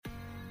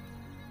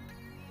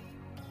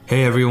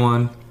Hey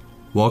everyone,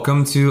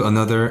 welcome to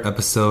another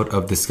episode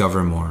of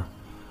Discover More,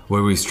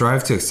 where we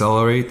strive to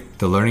accelerate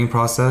the learning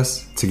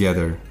process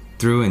together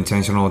through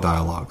intentional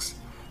dialogues.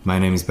 My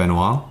name is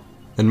Benoit.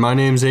 And my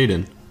name's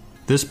Aiden.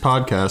 This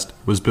podcast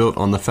was built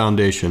on the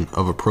foundation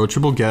of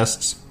approachable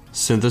guests,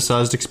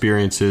 synthesized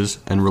experiences,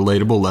 and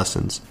relatable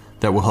lessons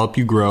that will help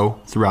you grow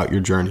throughout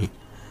your journey.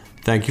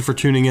 Thank you for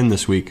tuning in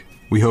this week.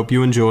 We hope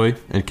you enjoy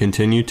and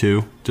continue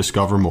to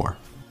discover more.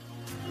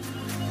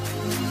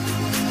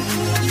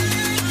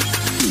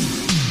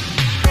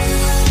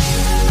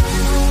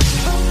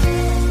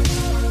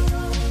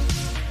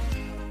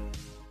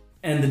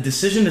 And the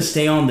decision to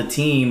stay on the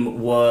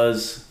team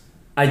was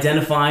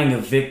identifying a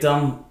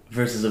victim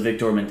versus a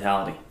victor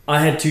mentality. I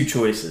had two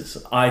choices.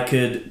 I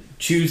could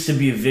choose to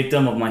be a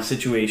victim of my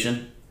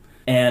situation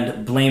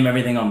and blame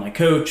everything on my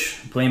coach,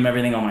 blame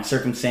everything on my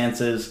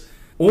circumstances,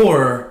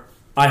 or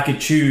I could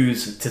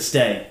choose to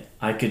stay.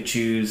 I could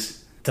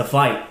choose to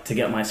fight to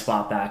get my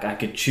spot back. I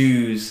could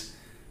choose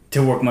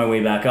to work my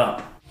way back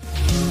up.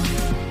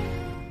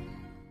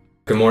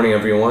 Good morning,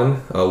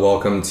 everyone.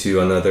 Welcome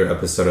to another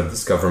episode of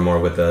Discover More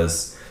with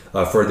us.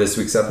 For this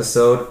week's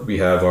episode, we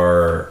have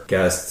our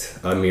guest,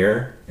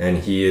 Amir, and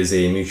he is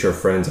a mutual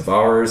friend of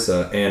ours,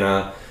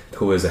 Anna,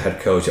 who is a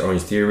head coach at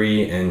Orange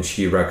Theory, and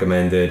she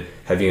recommended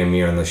having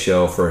Amir on the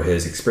show for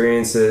his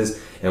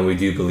experiences, and we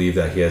do believe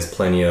that he has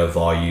plenty of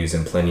values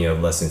and plenty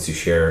of lessons to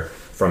share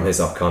from his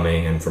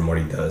upcoming and from what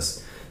he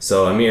does.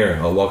 So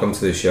Amir, welcome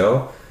to the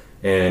show.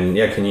 And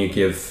yeah, can you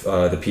give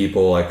the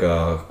people like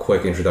a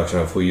quick introduction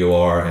of who you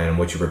are and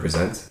what you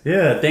represent?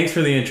 Yeah, thanks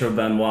for the intro,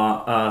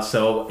 Benoit.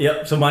 So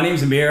my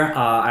name's Amir.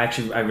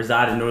 I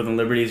reside in Northern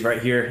Liberties right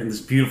here in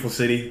this beautiful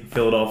city,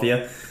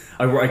 Philadelphia.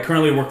 I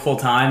currently work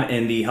full-time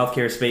in the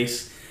healthcare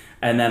space.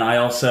 And then I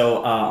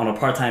also, on a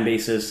part-time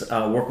basis,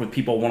 work with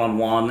people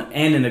one-on-one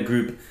and in a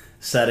group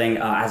setting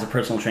as a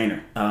personal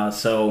trainer.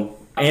 So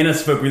Anna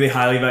spoke really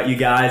highly about you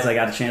guys. I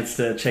got a chance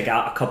to check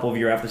out a couple of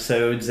your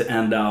episodes,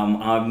 and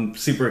I'm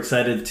super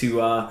excited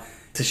to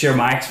share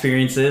my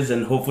experiences,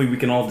 and hopefully we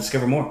can all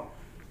discover more.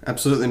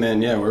 Absolutely,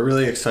 man. Yeah, we're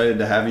really excited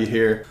to have you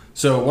here.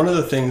 So one of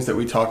the things that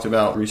we talked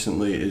about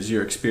recently is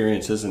your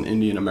experience as an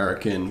Indian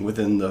American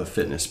within the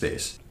fitness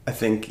space. I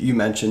think you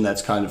mentioned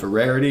that's kind of a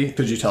rarity.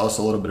 Could you tell us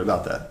a little bit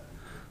about that?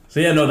 So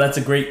yeah, no, that's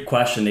a great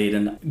question,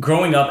 Aiden.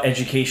 Growing up,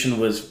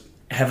 education was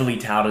heavily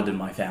touted in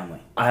my family.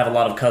 I have a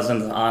lot of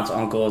cousins, aunts,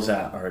 uncles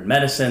that are in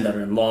medicine, that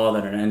are in law,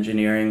 that are in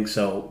engineering.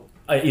 So,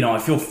 I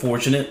feel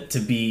fortunate to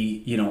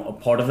be, a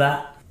part of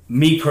that.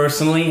 Me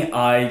personally,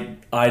 I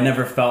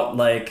never felt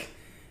like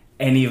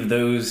any of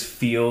those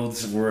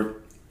fields were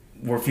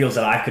fields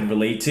that I could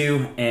relate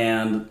to.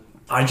 And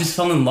I just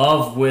fell in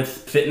love with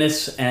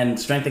fitness and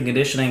strength and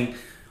conditioning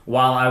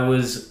while I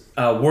was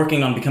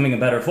working on becoming a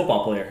better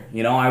football player.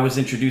 I was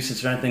introduced to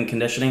strength and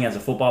conditioning as a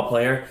football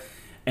player,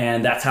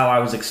 and that's how I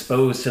was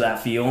exposed to that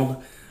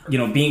field.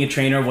 Being a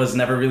trainer was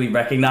never really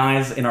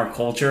recognized in our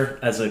culture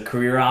as a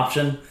career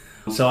option.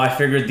 So I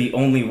figured the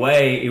only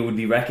way it would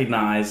be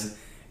recognized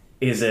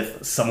is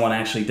if someone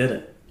actually did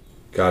it.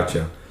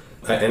 Gotcha.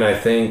 And I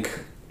think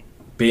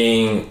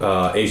being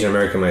Asian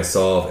American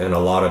myself and a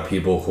lot of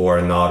people who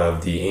are not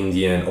of the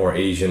Indian or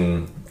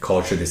Asian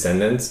culture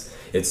descendants,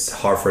 it's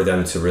hard for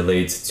them to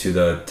relate to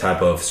the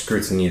type of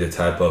scrutiny, the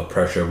type of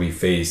pressure we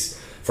face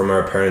from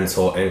our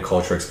parental and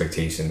cultural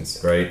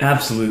expectations, right?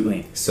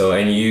 Absolutely. So,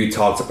 and you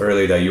talked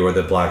earlier that you are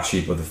the black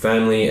sheep of the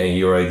family and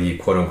you are the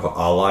quote-unquote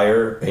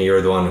outlier, and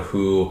you're the one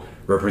who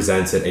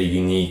represented a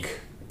unique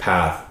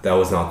path that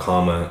was not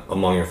common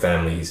among your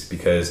families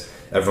because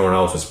everyone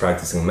else was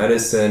practicing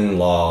medicine,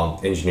 law,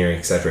 engineering,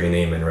 etc., you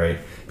name it, right?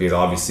 Because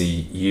obviously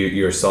you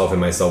yourself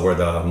and myself were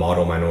the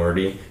model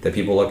minority that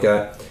people look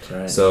at. That's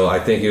right. So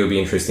I think it would be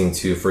interesting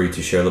for you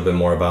to share a little bit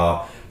more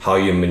about how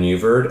you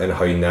maneuvered and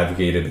how you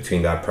navigated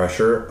between that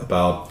pressure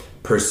about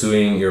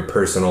pursuing your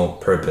personal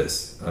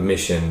purpose, a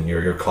mission,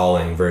 your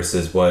calling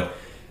versus what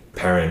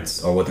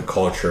parents or what the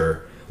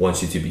culture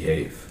wants you to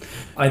behave.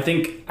 I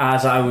think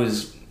as I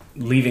was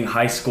leaving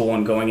high school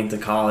and going into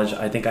college,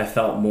 I think I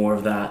felt more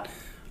of that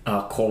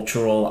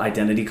cultural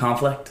identity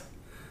conflict.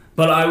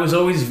 But I was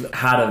always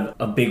had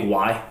a big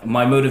why.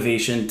 My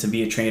motivation to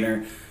be a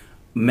trainer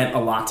meant a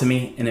lot to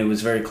me, and it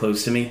was very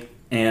close to me.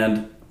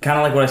 And kind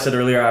of like what I said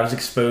earlier, I was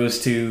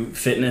exposed to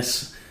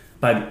fitness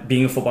by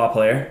being a football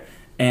player,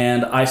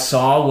 and I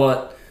saw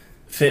what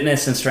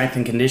fitness and strength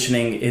and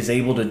conditioning is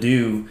able to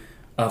do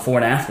for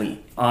an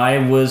athlete. I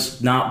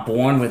was not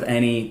born with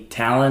any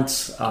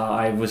talents.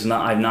 I'm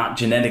not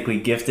genetically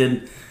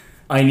gifted.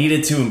 I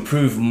needed to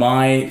improve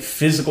my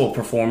physical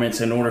performance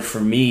in order for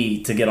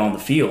me to get on the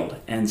field,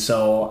 and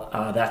so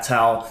that's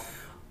how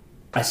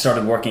I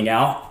started working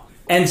out.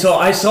 And so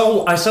I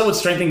saw what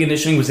strength and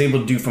conditioning was able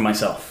to do for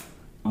myself.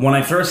 When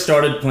I first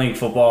started playing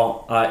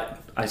football,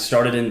 I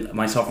started in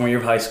my sophomore year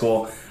of high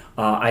school.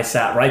 I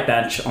sat right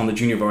bench on the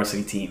junior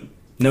varsity team.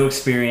 No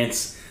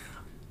experience,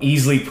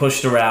 easily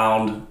pushed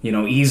around,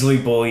 easily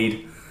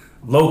bullied,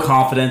 low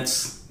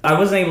confidence. I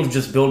wasn't able to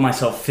just build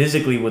myself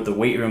physically with the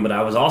weight room, but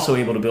I was also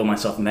able to build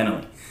myself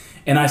mentally.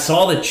 And I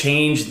saw the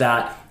change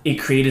that it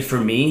created for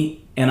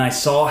me, and I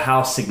saw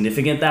how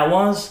significant that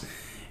was.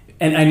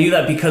 And I knew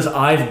that because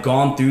I've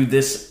gone through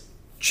this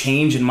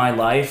change in my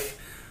life,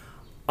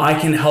 I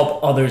can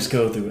help others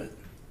go through it.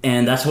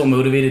 And that's what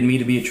motivated me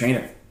to be a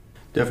trainer.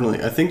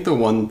 Definitely. I think the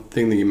one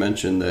thing that you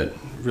mentioned that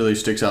really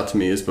sticks out to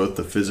me is both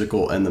the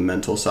physical and the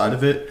mental side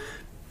of it.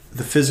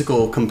 The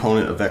physical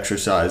component of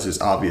exercise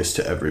is obvious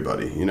to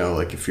everybody. You know,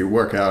 like if you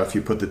work out, if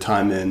you put the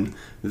time in,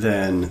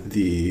 then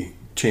the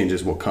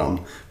changes will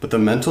come. But the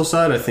mental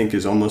side, I think,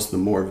 is almost the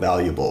more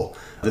valuable.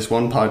 This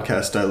one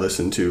podcast I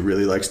listen to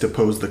really likes to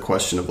pose the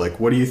question of like,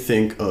 what do you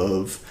think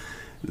of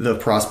the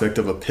prospect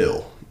of a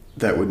pill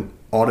that would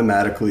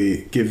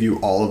automatically give you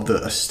all of the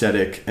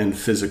aesthetic and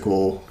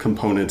physical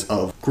components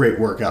of great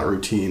workout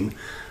routine?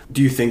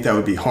 Do you think that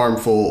would be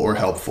harmful or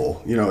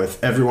helpful? You know,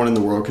 if everyone in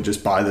the world could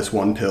just buy this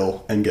one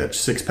pill and get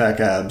six-pack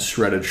abs,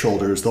 shredded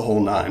shoulders, the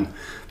whole nine.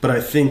 But I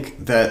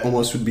think that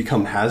almost would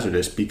become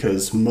hazardous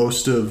because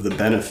most of the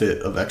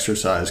benefit of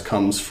exercise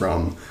comes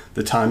from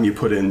the time you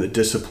put in, the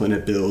discipline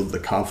it builds, the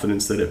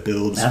confidence that it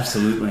builds.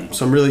 Absolutely.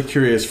 So I'm really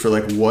curious for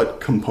like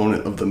what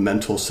component of the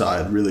mental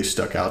side really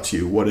stuck out to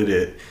you? What did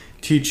it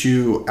teach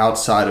you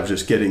outside of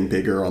just getting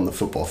bigger on the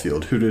football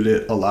field? Who did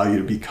it allow you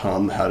to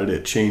become? How did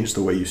it change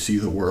the way you see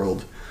the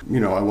world? You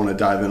know, I want to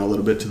dive in a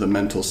little bit to the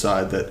mental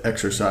side that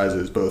exercise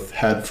has both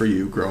had for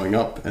you growing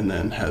up and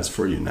then has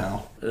for you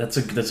now. That's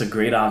a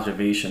great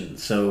observation.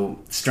 So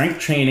strength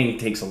training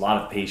takes a lot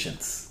of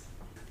patience.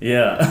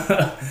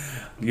 Yeah.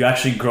 You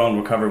actually grow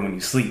and recover when you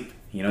sleep.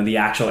 You know, the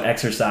actual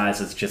exercise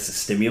is just a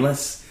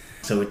stimulus.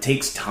 So it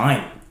takes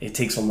time. It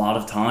takes a lot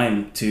of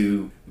time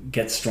to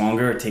get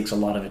stronger. It takes a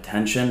lot of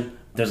attention.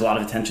 There's a lot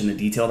of attention to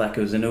detail that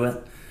goes into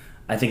it.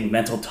 I think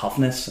mental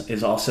toughness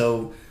is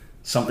also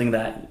something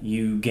that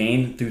you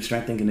gain through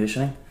strength and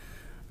conditioning.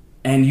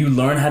 And you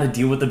learn how to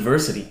deal with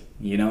adversity.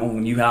 You know,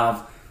 when you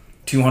have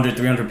 200,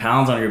 300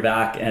 pounds on your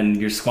back and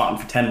you're squatting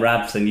for 10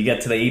 reps and you get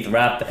to the 8th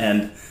rep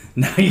and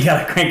now you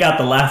got to crank out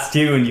the last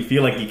 2 and you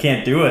feel like you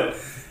can't do it,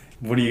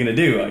 what are you going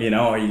to do? You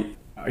know,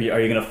 are you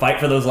going to fight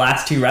for those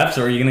last 2 reps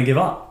or are you going to give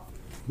up?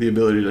 The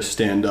ability to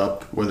stand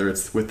up, whether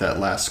it's with that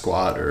last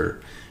squat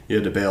or you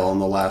had to bail on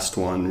the last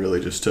one,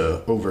 really just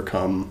to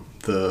overcome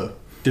the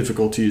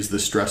difficulties, the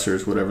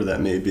stressors, whatever that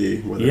may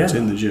be, whether it's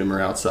in the gym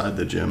or outside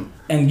the gym.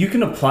 And you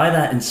can apply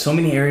that in so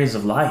many areas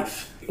of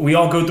life. We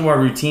all go through our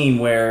routine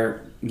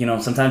where, you know,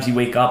 sometimes you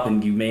wake up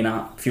and you may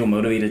not feel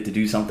motivated to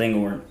do something,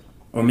 or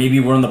maybe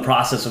we're in the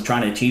process of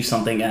trying to achieve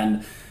something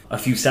and a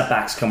few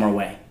setbacks come our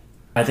way.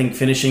 I think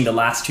finishing the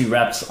last 2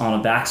 reps on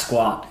a back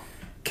squat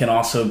can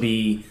also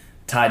be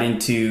tied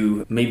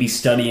into maybe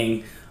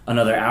studying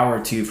another hour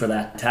or 2 for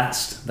that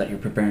test that you're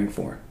preparing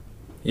for.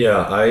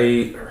 Yeah,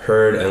 I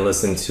heard and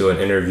listened to an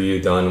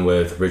interview done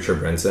with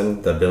Richard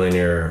Branson, the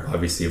billionaire,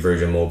 obviously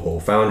Virgin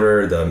Mobile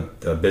founder,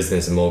 the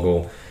business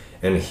mogul,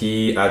 and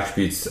he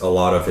attributes a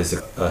lot of his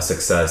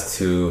success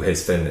to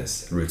his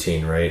fitness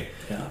routine, right?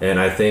 Yeah. And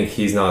I think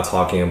he's not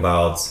talking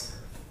about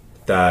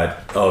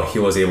that, oh, he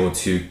was able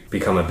to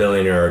become a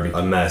billionaire or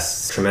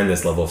amass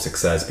tremendous level of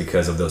success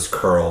because of those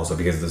curls or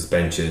because of those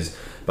benches.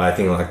 But I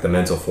think like the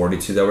mental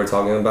fortitude that we're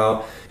talking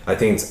about, I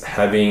think it's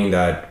having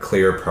that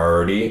clear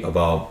priority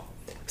about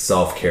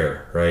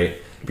self-care,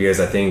 right? Because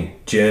I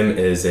think gym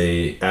is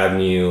a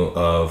avenue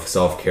of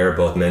self-care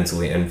both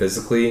mentally and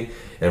physically.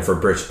 And for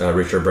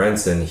Richard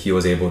Branson, he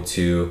was able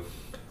to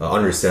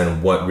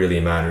understand what really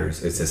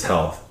matters is his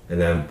health.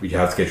 And then you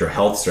have to get your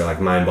health straight, like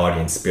mind,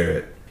 body, and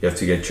spirit. You have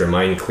to get your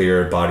mind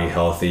clear, body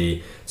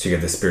healthy to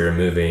get the spirit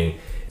moving.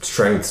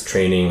 Strength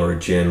training or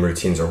gym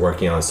routines are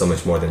working on so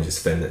much more than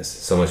just fitness,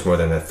 so much more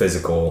than that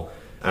physical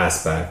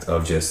aspect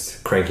of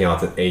just cranking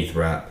out the 8th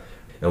rep.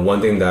 And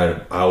one thing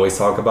that I always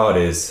talk about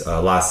is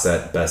last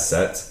set, best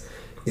set.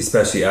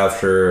 Especially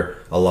after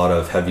a lot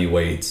of heavy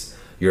weights,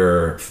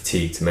 you're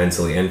fatigued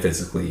mentally and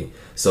physically.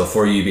 So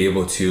for you to be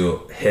able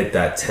to hit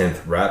that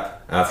 10th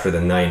rep after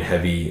the 9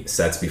 heavy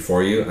sets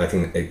before you, I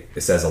think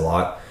it says a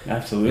lot.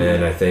 Absolutely.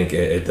 And I think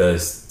it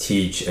does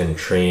teach and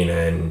train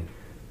and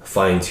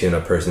fine-tune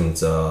a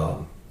person's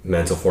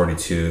mental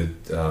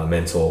fortitude,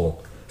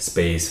 mental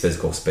space,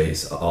 physical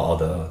space, all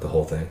the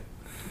whole thing.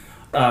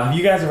 Have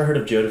you guys ever heard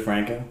of Joe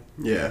DeFranco?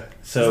 Yeah.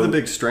 So he's the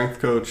big strength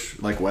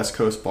coach, like West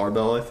Coast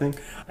Barbell, I think.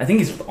 I think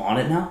he's on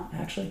it now,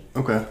 actually.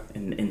 Okay.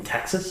 In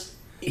Texas.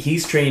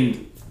 He's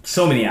trained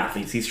so many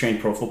athletes. He's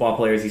trained pro football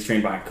players. He's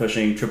trained Brian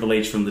Cushing, Triple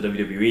H from the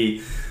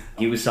WWE.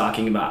 He was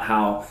talking about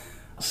how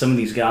some of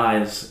these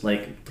guys,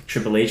 like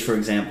Triple H, for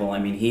example, I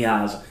mean, he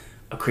has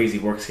a crazy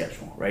work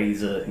schedule, right?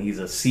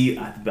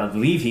 I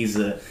believe he's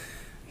a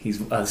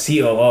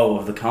COO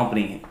of the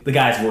company. The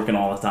guy's working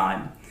all the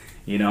time,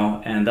 you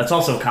know, and that's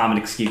also a common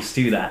excuse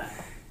too that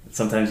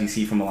sometimes you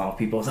see from a lot of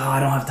people is, I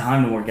don't have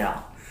time to work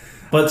out.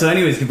 But so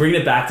anyways, to bring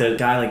it back to a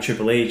guy like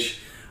Triple H,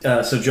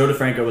 so Joe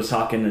DeFranco was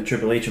talking to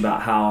Triple H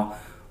about how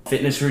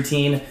fitness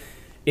routine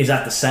is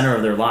at the center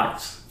of their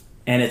lives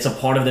and it's a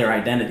part of their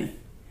identity.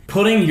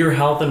 Putting your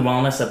health and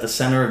wellness at the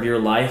center of your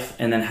life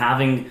and then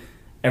having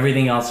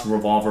everything else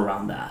revolve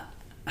around that.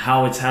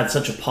 How it's had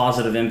such a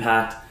positive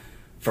impact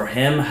for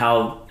him,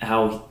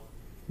 how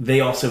they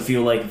also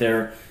feel like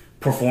their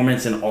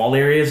performance in all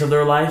areas of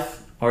their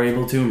life are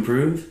able to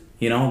improve,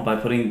 by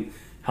putting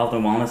health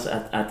and wellness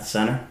at the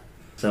center.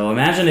 So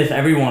imagine if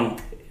everyone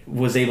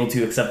was able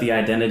to accept the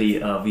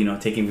identity of,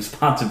 taking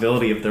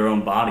responsibility of their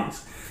own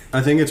bodies.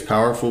 I think it's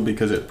powerful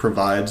because it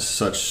provides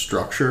such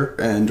structure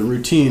and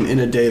routine in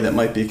a day that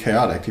might be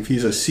chaotic. If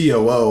he's a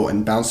COO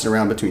and bouncing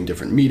around between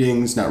different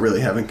meetings, not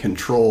really having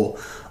control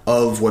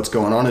of what's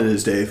going on in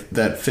his day,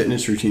 that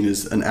fitness routine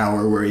is an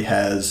hour where he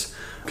has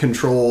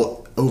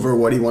control over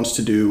what he wants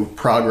to do,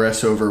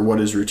 progress over what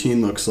his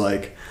routine looks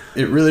like.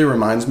 It really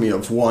reminds me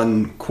of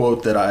one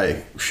quote that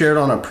I shared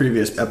on a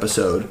previous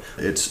episode.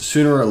 It's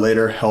sooner or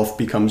later, health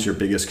becomes your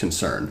biggest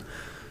concern.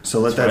 So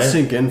let that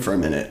sink in for a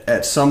minute.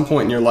 At some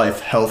point in your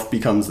life, health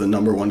becomes the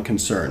number one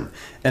concern.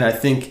 And I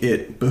think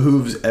it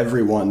behooves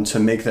everyone to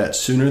make that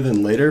sooner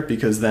than later,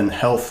 because then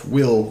health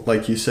will,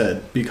 like you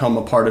said, become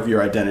a part of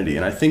your identity.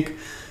 And I think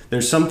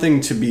there's something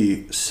to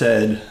be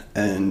said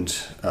and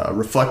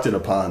reflected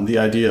upon, the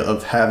idea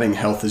of having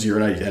health as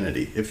your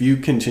identity. If you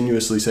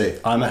continuously say,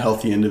 I'm a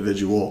healthy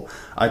individual,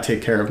 I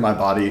take care of my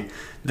body,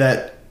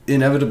 that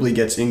inevitably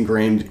gets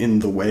ingrained in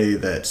the way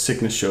that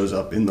sickness shows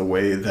up, in the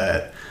way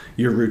that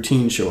your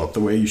routines show up,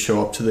 the way you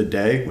show up to the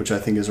day, which I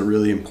think is a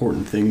really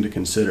important thing to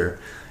consider.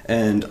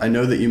 And I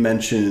know that you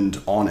mentioned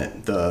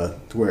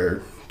Onnit,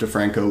 where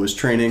DeFranco was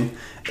training.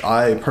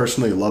 I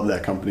personally love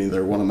that company.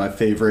 They're one of my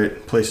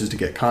favorite places to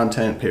get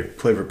content,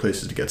 favorite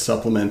places to get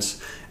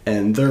supplements,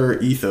 and their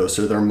ethos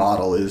or their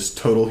model is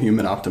total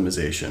human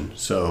optimization.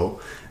 So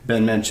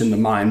Ben mentioned the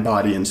mind,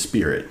 body, and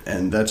spirit,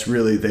 and that's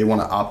really, they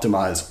want to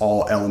optimize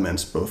all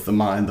elements, both the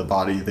mind, the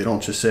body. They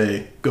don't just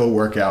say, go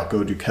work out,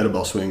 go do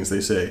kettlebell swings.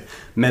 They say,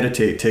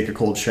 meditate, take a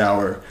cold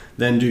shower,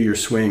 then do your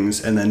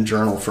swings, and then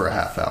journal for a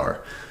half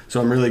hour.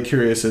 So I'm really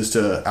curious as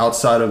to,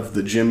 outside of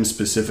the gym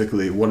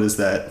specifically, what does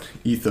that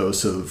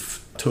ethos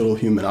of total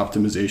human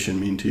optimization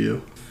mean to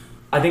you?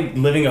 I think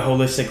living a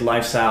holistic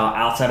lifestyle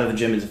outside of the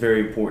gym is very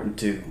important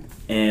too.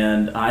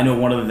 And I know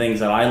one of the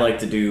things that I like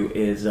to do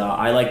is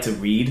I like to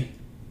read.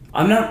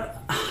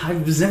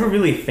 I was never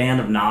really a fan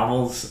of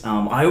novels.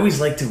 I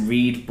always like to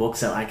read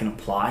books that I can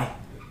apply,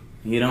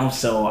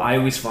 so I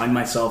always find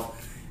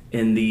myself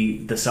in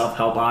the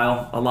self-help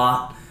aisle a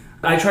lot.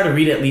 I try to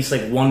read at least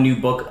like one new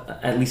book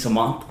at least a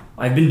month.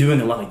 I've been doing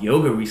a lot of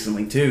yoga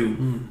recently too,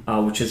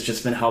 which has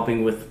just been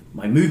helping with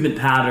my movement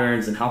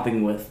patterns and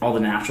helping with all the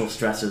natural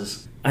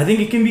stresses. I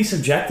think it can be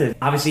subjective.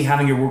 Obviously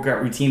having your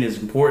workout routine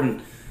is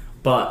important,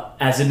 but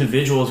as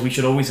individuals we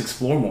should always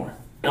explore more.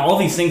 And all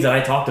these things that I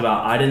talked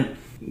about, I didn't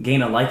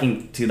gain a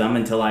liking to them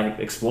until I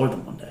explored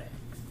them one day.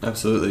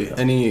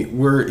 Absolutely.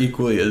 We're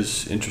equally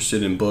as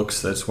interested in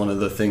books. That's one of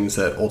the things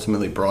that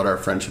ultimately brought our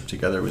friendship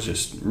together, was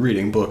just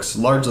reading books,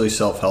 largely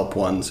self-help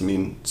ones.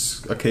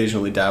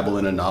 Occasionally dabble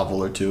in a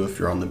novel or two if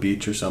you're on the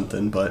beach or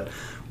something, but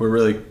we're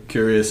really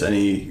curious,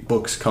 any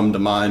books come to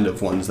mind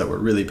of ones that were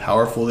really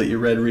powerful that you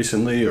read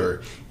recently,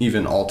 or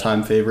even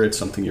all-time favorites,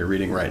 something you're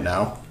reading right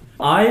now?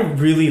 I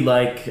really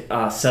like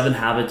 7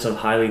 Habits of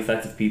Highly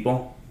Effective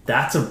People.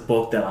 That's a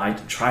book that I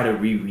try to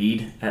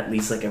reread at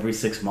least like every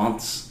 6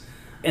 months.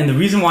 And the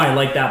reason why I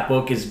like that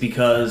book is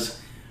because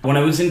when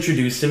it was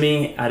introduced to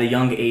me at a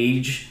young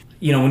age,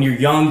 when you're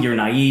young, you're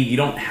naive, you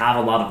don't have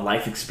a lot of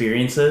life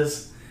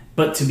experiences.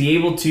 But to be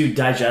able to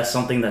digest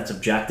something that's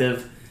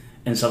objective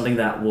and something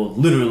that will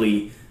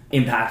literally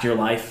impact your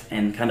life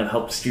and kind of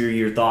help steer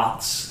your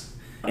thoughts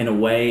in a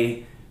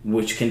way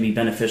which can be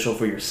beneficial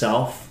for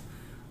yourself,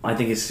 I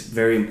think is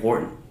very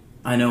important.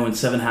 I know in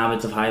 7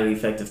 Habits of Highly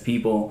Effective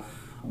People,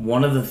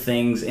 one of the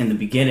things in the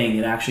beginning,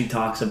 it actually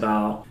talks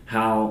about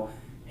how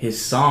his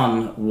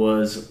son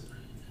was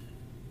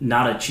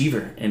not an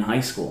achiever in high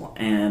school,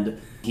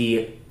 and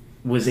he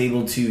was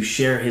able to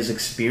share his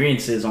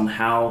experiences on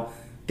how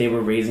they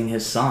were raising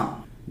his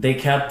son. They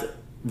kept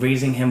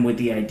raising him with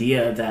the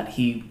idea that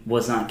he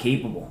was not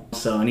capable.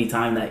 So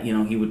anytime that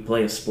he would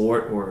play a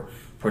sport or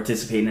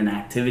participate in an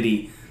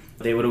activity,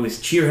 they would always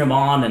cheer him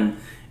on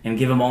and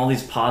give him all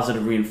these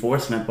positive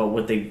reinforcement. But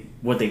what they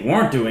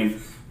weren't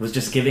doing was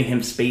just giving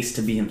him space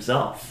to be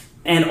himself,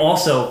 and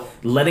also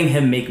letting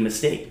him make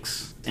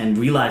mistakes and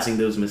realizing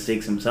those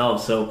mistakes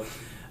himself. So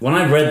when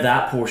I read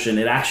that portion,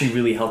 it actually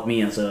really helped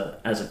me as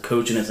a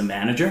coach and as a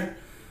manager,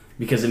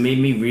 because it made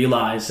me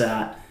realize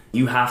that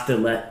you have to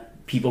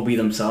let people be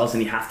themselves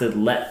and you have to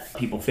let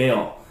people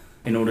fail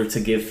in order to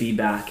give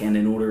feedback and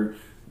in order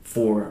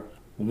for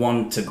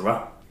one to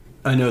grow.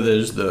 I know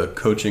there's the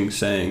coaching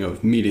saying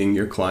of meeting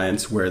your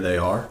clients where they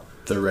are.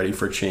 They're ready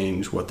for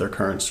change, what their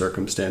current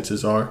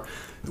circumstances are.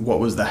 What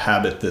was the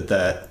habit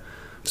that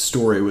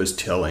story was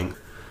telling?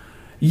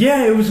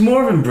 Yeah, it was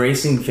more of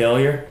embracing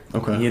failure,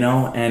 okay,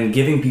 and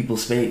giving people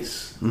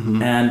space.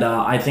 Mm-hmm. And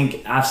I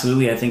think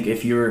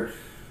if you're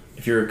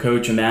a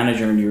coach, a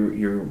manager, and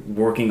you're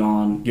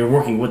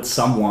working with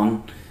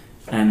someone,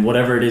 and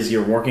whatever it is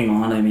you're working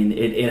on,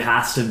 it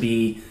has to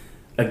be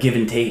a give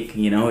and take.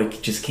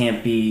 It just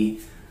can't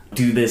be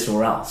do this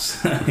or else.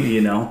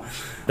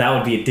 That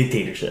would be a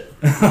dictatorship.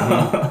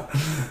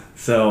 Mm-hmm.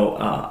 So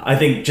I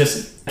think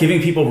just giving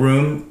people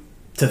room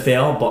to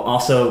fail, but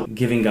also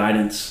giving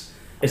guidance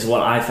is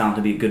what I found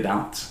to be a good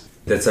balance.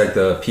 That's like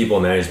the people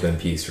management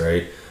piece,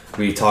 right?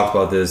 We talked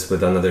about this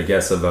with another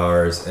guest of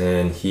ours,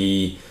 and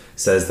he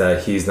says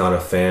that he's not a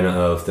fan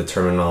of the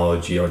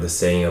terminology or the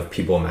saying of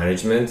people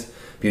management,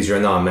 because you're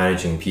not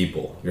managing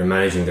people. You're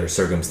managing their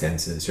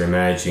circumstances. You're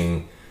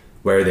managing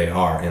where they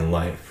are in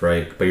life,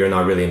 right? But you're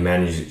not really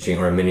managing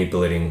or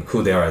manipulating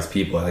who they are as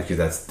people. Actually,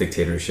 that's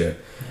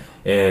dictatorship.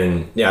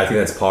 And yeah, I think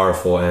that's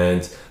powerful.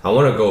 And I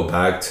want to go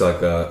back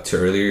to to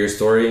earlier your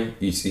story.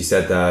 You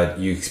said that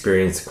you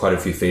experienced quite a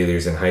few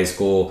failures in high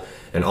school,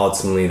 and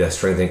ultimately that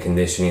strength and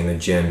conditioning in the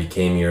gym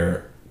became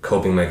your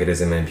coping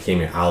mechanism and became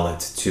your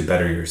outlet to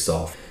better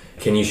yourself.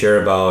 Can you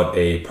share about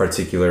a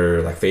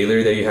particular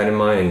failure that you had in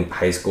mind in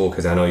high school?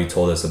 Because I know you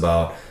told us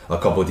about a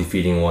couple of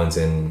defeating ones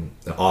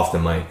off the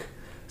mic.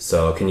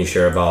 So can you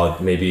share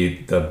about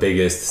maybe the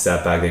biggest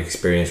setback that you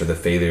experienced or the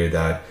failure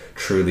that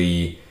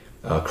truly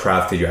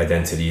crafted your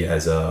identity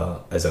as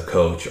a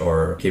coach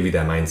or give you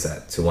that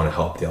mindset to want to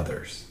help the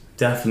others?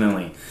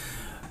 Definitely.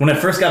 When I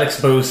first got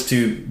exposed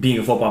to being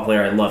a football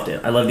player, I loved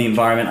it. I loved the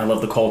environment. I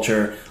loved the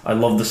culture. I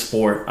loved the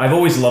sport. I've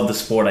always loved the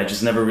sport. I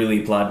just never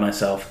really applied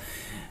myself.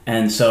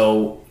 And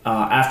so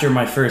after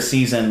my first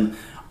season,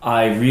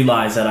 I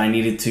realized that I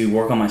needed to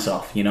work on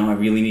myself. I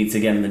really needed to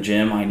get in the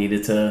gym. I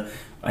needed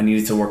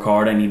to work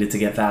hard. I needed to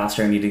get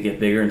faster. I needed to get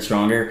bigger and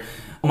stronger.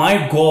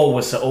 My goal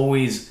was to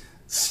always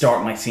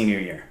start my senior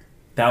year.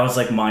 That was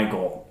my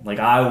goal.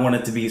 I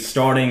wanted to be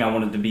starting. I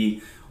wanted to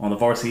be on the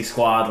varsity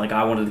squad.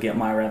 I wanted to get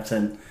my reps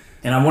in.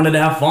 And I wanted to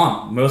have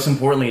fun. Most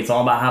importantly, it's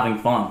all about having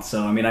fun.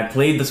 So, I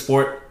played the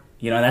sport,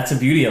 that's the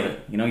beauty of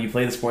it. You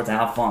play the sport to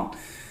have fun.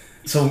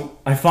 So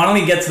I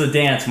finally get to the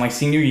dance my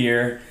senior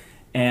year,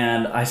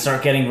 and I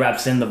start getting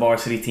reps in the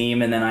varsity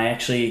team, and then I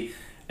actually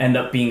end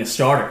up being a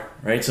starter,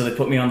 right? So they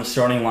put me on the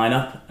starting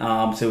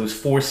lineup. So it was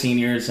 4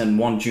 seniors and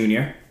 1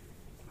 junior.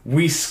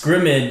 We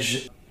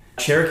scrimmage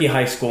Cherokee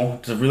High School.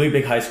 It's a really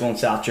big high school in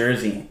South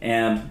Jersey.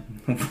 And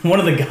one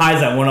of the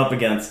guys I went up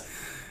against,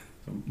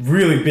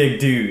 really big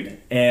dude.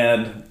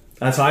 And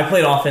so I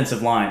played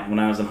offensive line when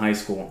I was in high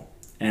school.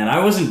 And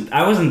I wasn't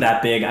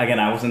that big. Again,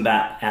 I wasn't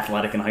that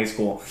athletic in high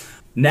school.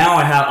 Now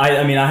I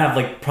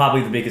have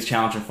probably the biggest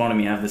challenge in front of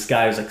me. I have this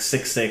guy who's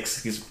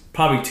 6'6". He's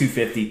probably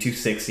 250,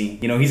 260.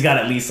 He's got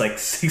at least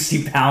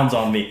 60 pounds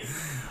on me.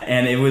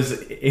 And it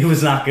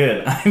was not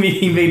good.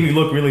 He made me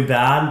look really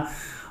bad.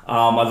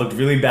 I looked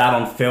really bad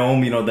on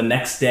film. The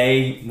next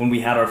day when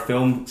we had our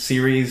film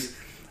series,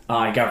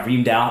 I got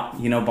reamed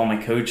out, by my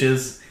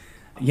coaches.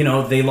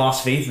 They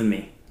lost faith in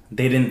me.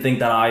 They didn't think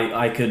that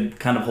I could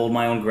kind of hold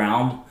my own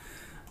ground.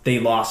 They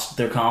lost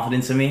their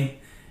confidence in me.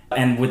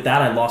 And with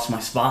that, I lost my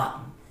spot.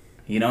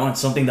 And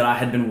something that I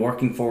had been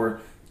working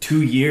for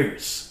 2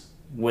 years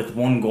with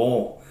one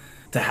goal,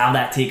 to have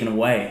that taken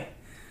away,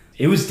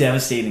 it was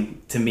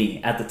devastating to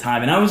me at the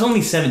time. And I was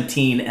only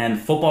 17, and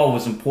football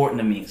was important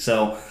to me.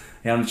 So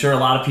I'm sure a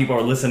lot of people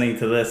are listening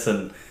to this,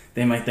 and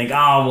they might think,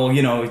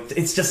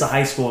 it's just a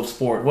high school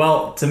sport.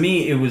 Well, to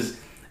me,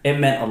 it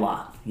meant a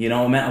lot. It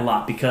meant a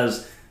lot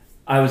because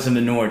I was a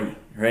minority,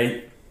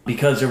 right?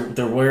 Because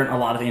there weren't a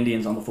lot of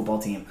Indians on the football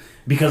team,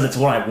 because it's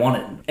what I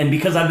wanted, and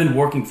because I've been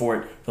working for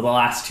it for the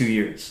last 2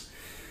 years.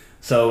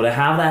 So to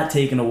have that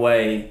taken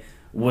away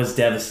was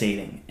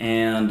devastating,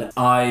 and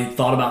I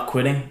thought about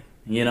quitting.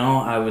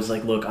 I was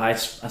like, look, I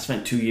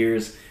spent 2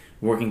 years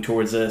working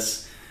towards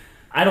this.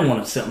 I don't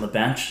want to sit on the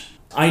bench.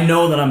 I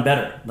know that I'm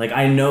better.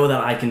 I know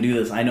that I can do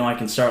this. I know I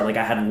can start.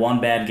 I had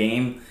one bad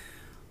game.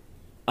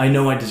 I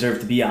know I deserve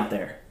to be out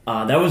there.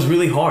 That was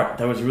really hard.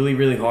 That was really,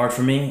 really hard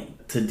for me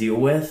to deal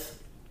with.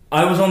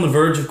 I was on the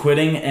verge of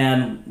quitting,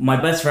 and my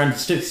best friend,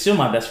 still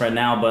my best friend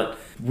now, but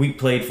we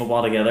played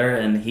football together,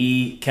 and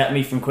he kept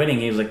me from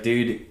quitting. He was like,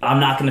 dude, I'm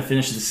not going to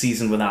finish the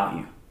season without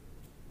you.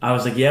 I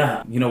was like,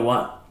 yeah, you know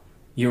what?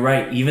 You're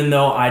right. Even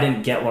though I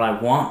didn't get what I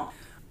want,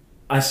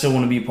 I still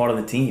want to be a part of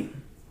the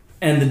team.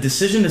 And the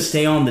decision to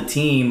stay on the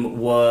team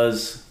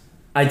was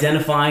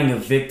identifying a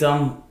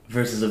victim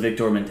versus a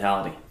victor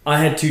mentality. I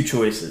had 2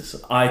 choices.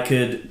 I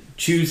could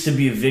choose to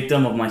be a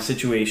victim of my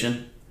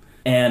situation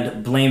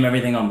and blame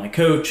everything on my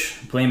coach,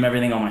 blame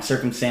everything on my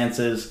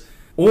circumstances,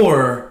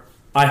 or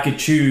I could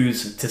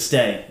choose to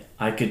stay.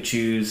 I could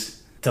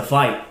choose to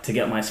fight to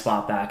get my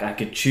spot back. I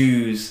could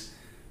choose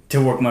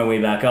to work my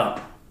way back up.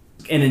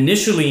 And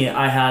initially,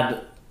 I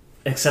had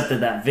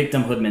accepted that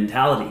victimhood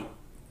mentality,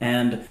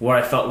 and where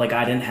I felt like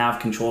I didn't have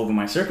control over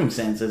my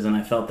circumstances, and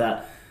I felt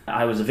that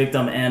I was a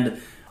victim,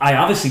 and I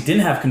obviously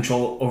didn't have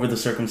control over the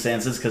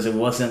circumstances because it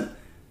wasn't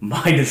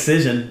my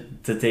decision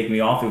to take me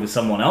off, it was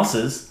someone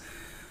else's.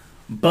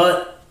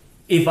 But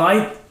if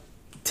I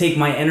take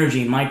my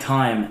energy, my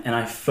time, and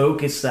I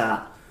focus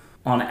that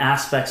on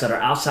aspects that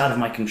are outside of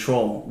my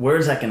control, where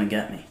is that going to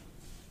get me?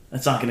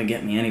 That's not going to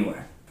get me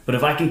anywhere. But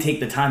if I can take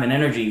the time and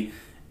energy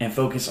and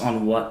focus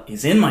on what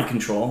is in my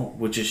control,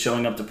 which is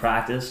showing up to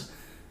practice,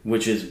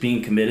 which is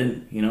being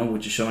committed,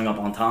 which is showing up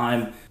on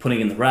time,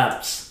 putting in the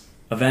reps,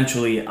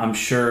 eventually I'm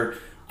sure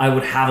I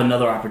would have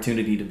another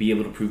opportunity to be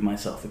able to prove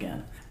myself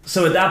again.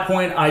 So at that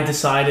point, I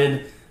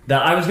decided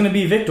that I was going to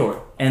be Victor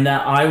and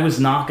that I was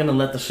not going to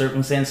let the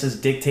circumstances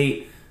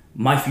dictate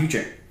my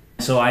future.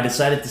 So I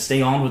decided to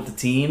stay on with the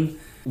team,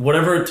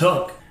 whatever it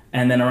took.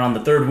 And then around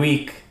the third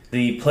week,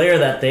 the player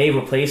that they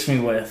replaced me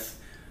with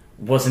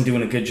wasn't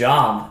doing a good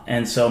job.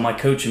 And so my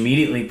coach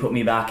immediately put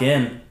me back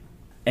in.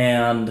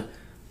 And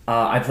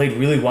I played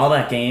really well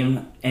that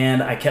game,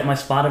 and I kept my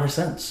spot ever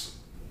since.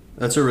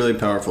 That's a really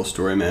powerful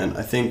story, man.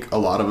 I think a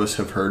lot of us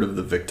have heard of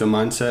the victim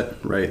mindset,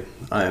 right?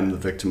 I am the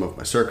victim of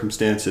my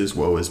circumstances,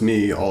 woe is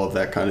me, all of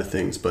that kind of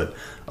things. But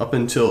up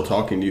until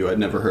talking to you, I'd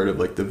never heard of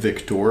like the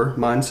victor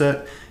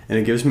mindset. And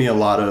it gives me a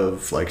lot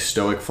of like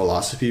Stoic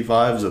philosophy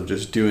vibes of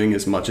just doing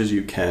as much as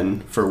you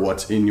can for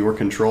what's in your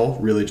control,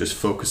 really just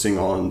focusing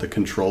on the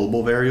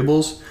controllable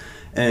variables.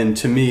 And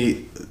to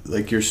me,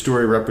 like your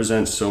story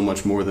represents so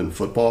much more than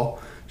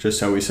football. Just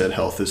how we said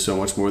health is so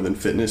much more than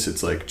fitness.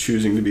 It's like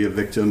choosing to be a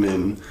victim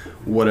in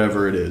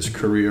whatever it is,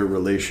 career,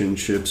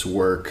 relationships,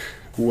 work,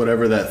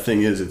 whatever that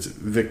thing is. It's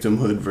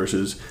victimhood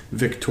versus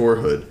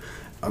victorhood.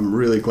 I'm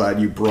really glad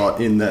you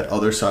brought in that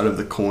other side of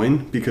the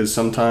coin, because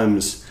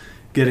sometimes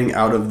getting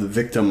out of the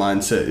victim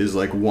mindset is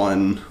like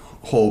one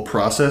whole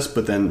process,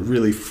 but then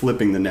really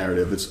flipping the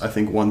narrative. It's, I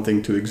think, one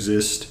thing to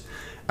exist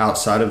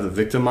outside of the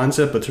victim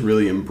mindset, but to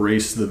really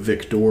embrace the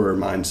victor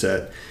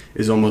mindset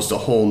is almost a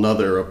whole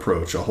nother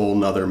approach, a whole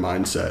nother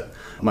mindset.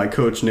 My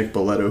coach, Nick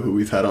Boletto, who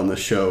we've had on the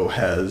show,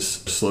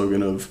 has a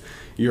slogan of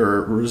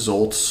your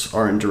results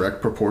are in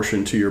direct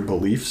proportion to your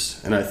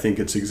beliefs. And I think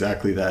it's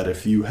exactly that.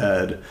 If you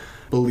had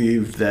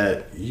believed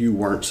that you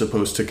weren't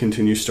supposed to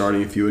continue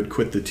starting, if you had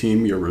quit the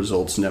team, your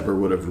results never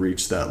would have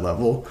reached that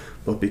level.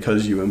 But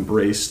because you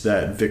embraced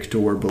that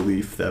victor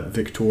belief, that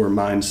victor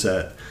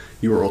mindset,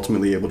 you were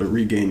ultimately able to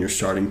regain your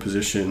starting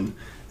position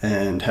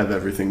and have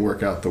everything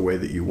work out the way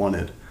that you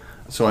wanted.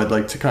 So I'd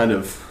like to kind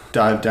of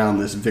dive down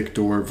this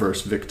victor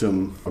versus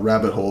victim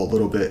rabbit hole a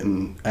little bit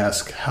and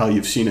ask how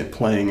you've seen it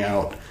playing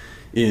out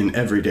in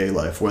everyday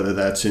life, whether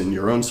that's in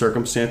your own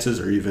circumstances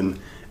or even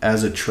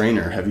as a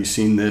trainer. Have you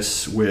seen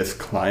this with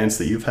clients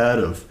that you've had?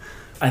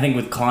 I think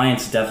with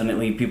clients,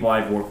 definitely people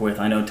I've worked with,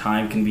 I know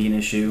time can be an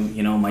issue.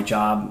 You know, my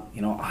job,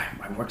 you know,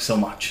 I work so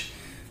much.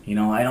 You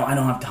know, I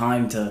don't have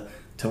time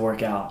to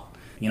work out.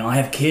 You know, I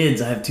have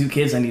kids. I have 2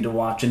 kids I need to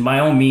watch. And by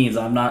all means,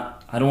 I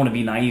don't want to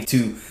be naive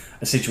to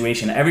a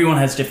situation. Everyone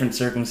has different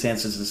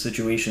circumstances and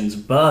situations,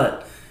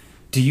 but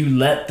do you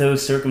let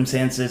those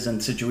circumstances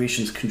and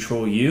situations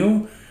control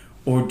you,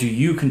 or do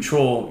you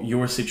control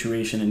your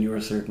situation and your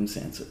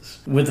circumstances?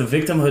 With a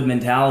victimhood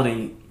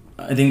mentality,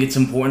 I think it's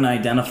important to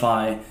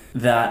identify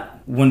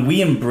that when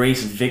we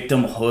embrace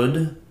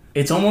victimhood,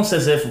 it's almost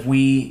as if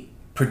we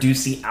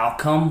produce the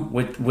outcome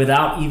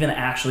without even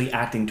actually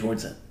acting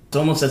towards it. It's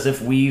almost as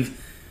if we've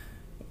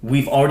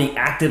already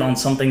acted on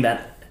something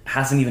that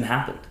hasn't even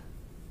happened.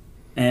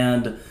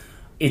 And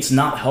it's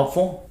not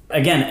helpful.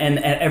 Again, and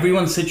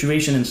everyone's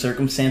situation and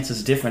circumstance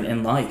is different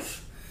in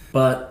life.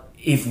 But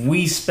if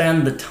we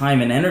spend the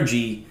time and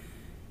energy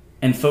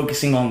and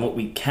focusing on what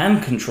we can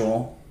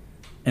control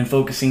and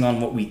focusing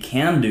on what we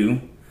can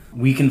do,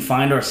 we can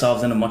find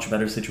ourselves in a much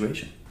better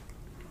situation.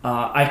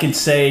 I could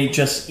say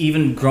just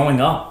even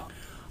growing up,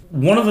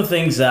 one of the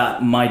things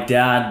that my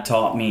dad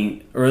taught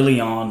me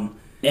early on,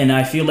 and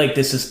I feel like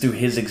this is through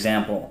his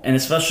example, and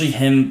especially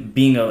him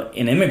being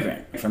an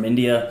immigrant from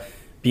India,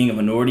 being a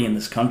minority in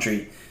this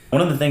country, one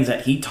of the things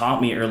that he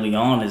taught me early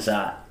on is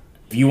that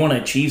if you want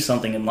to achieve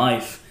something in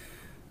life,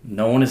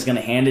 no one is going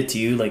to hand it to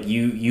you. Like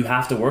you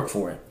have to work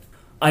for it.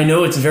 I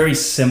know it's very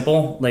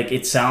simple, like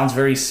it sounds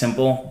very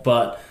simple,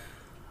 but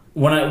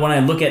when I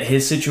look at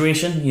his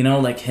situation, you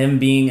know, like him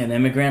being an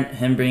immigrant,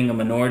 him being a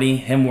minority,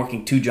 him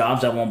working 2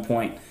 jobs at one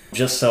point,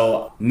 just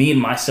so me and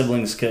my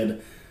siblings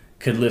could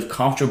live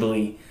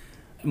comfortably.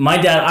 My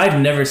dad, I've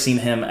never seen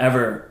him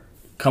ever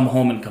come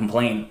home and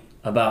complain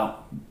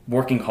about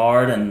working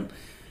hard, and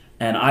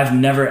I've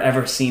never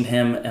ever seen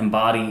him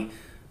embody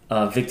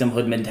a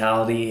victimhood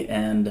mentality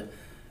and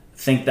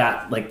think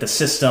that like the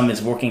system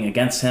is working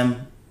against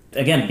him.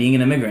 Again, being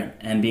an immigrant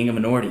and being a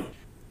minority.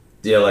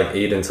 Yeah, like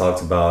Aiden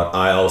talked about,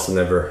 I also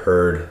never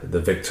heard the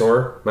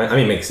victor. I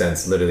mean, it makes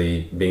sense,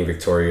 literally being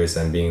victorious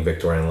and being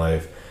victor in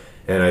life.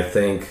 And I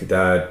think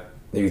that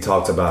you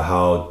talked about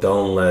how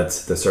don't let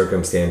the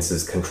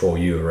circumstances control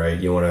you, right?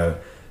 You want to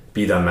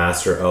be the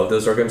master of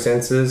those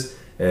circumstances.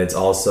 And it's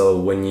also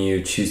when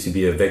you choose to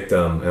be a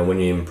victim and when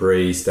you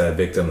embrace that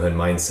victimhood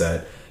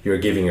mindset, you're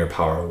giving your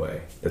power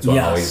away. That's why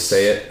I always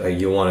say it. Like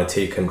you want to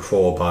take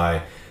control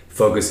by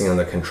focusing on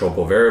the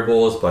controllable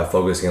variables, by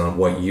focusing on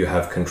what you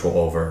have control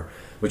over,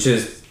 which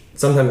is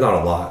sometimes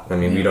not a lot. I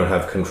mean, we don't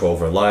have control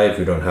over life.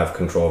 We don't have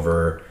control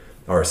over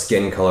our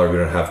skin color. We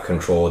don't have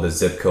control of the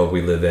zip code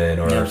we live in,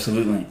 or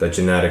the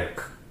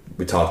genetic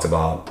we talked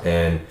about.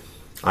 And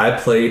I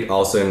played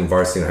also in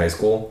varsity in high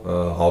school,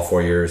 all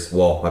 4 years.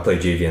 Well, I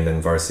played JV and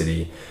then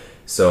varsity.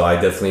 So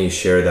I definitely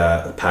share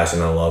that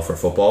passion and love for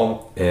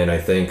football. And I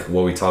think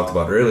what we talked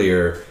about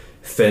earlier,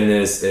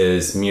 fitness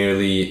is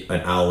merely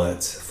an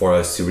outlet for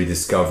us to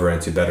rediscover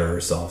and to better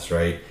ourselves,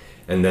 right?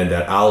 And then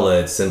that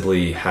outlet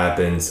simply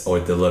happens or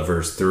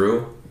delivers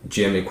through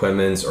gym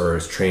equipments or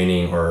his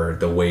training or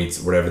the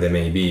weights, whatever they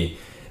may be.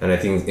 And I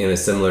think in a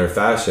similar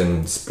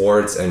fashion,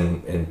 sports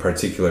and in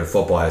particular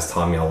football has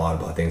taught me a lot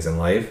about things in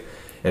life.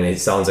 And it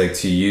sounds like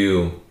to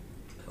you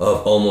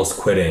of almost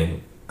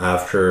quitting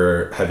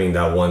after having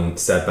that one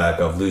setback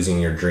of losing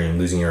your dream,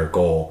 losing your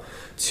goal,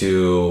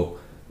 to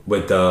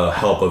with the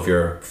help of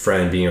your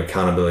friend being your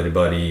accountability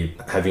buddy,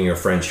 having your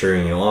friend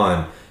cheering you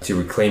on, to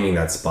reclaiming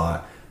that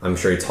spot. I'm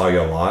sure it taught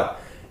you a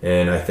lot.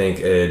 And I think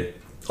it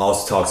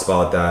also talks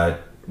about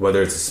that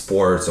whether it's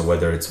sports or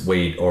whether it's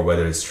weight or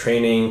whether it's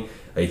training,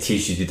 they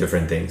teach you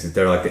different things.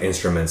 They're like the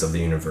instruments of the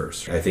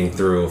universe. I think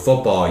through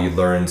football, you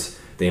learned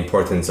the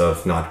importance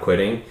of not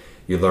quitting.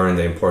 You learn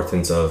the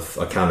importance of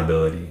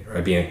accountability,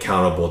 right? Being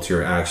accountable to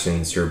your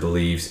actions, your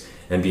beliefs,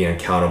 and being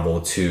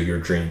accountable to your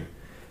dream.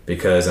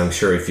 Because I'm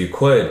sure if you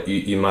quit,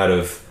 you might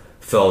have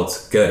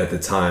felt good at the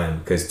time,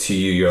 because to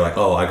you, you're like,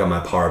 oh, I got my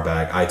power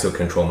back. I took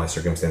control of my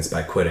circumstance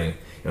by quitting.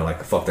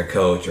 Like fuck the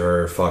coach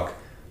or fuck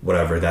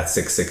whatever, that's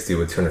 660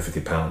 with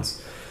 250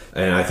 pounds.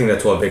 And I think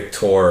that's what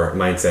Victor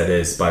mindset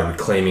is, by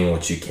reclaiming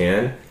what you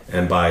can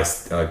and by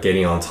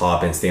getting on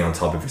top and staying on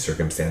top of your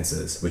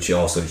circumstances, which you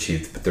also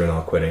achieved through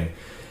not quitting.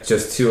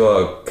 Just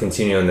to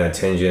continue on that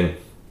tangent,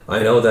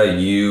 I know that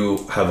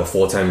you have a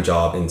full-time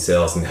job in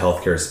sales in the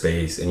healthcare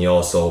space, and you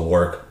also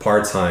work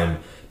part-time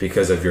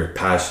because of your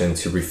passion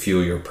to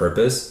refuel your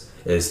purpose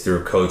is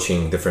through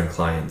coaching different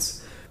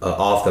clients.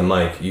 Off the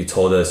mic, you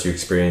told us your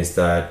experience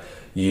that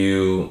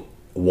you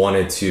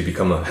wanted to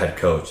become a head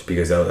coach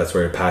because that's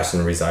where your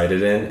passion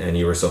resided in, and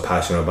you were so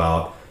passionate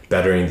about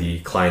bettering the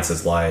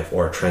client's life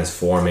or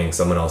transforming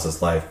someone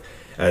else's life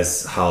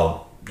as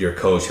how your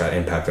coach had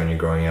impact on you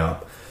growing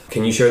up.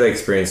 Can you share the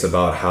experience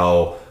about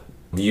how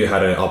you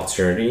had an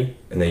opportunity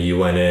and then you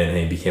went in and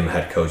you became a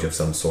head coach of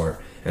some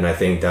sort? And I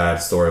think that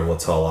story will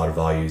tell a lot of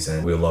values,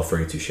 and we would love for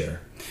you to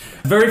share.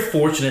 Very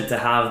fortunate to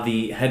have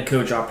the head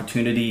coach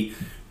opportunity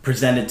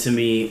presented to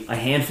me a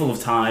handful of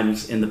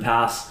times in the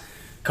past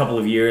couple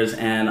of years,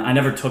 and I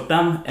never took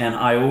them, and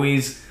I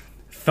always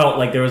felt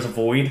like there was a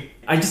void.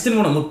 I just didn't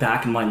want to look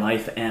back in my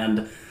life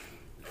and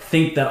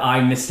think that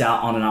I missed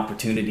out on an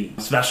opportunity,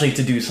 especially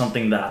to do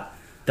something that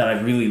I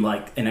really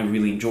liked and I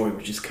really enjoyed,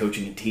 which is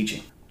coaching and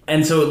teaching.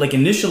 And so like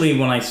initially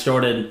when I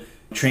started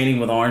training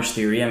with Orange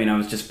Theory, I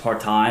was just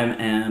part-time,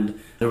 and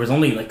there was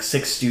only like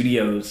 6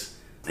 studios.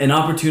 An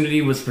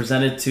opportunity was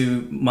presented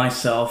to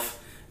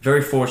myself,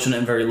 very fortunate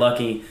and very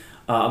lucky,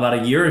 about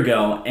a year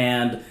ago,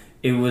 and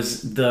it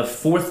was the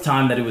 4th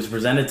time that it was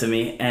presented to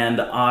me, and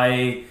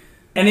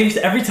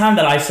every time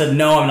that I said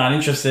no, I'm not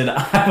interested,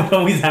 I would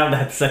always have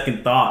that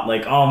second thought,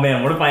 like, oh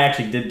man, what if I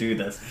actually did do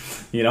this?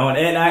 And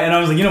I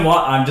was like, you know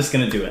what, I'm just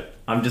gonna do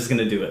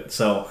it.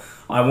 So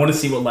I want to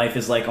see what life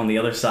is like on the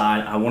other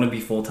side. I want to be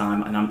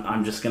full-time, and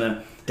I'm just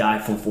gonna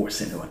dive full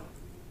force into it.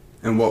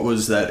 And what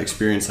was that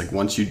experience like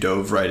once you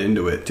dove right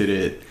into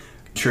it?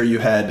 Sure, you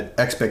had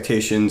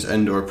expectations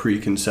and or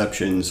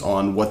preconceptions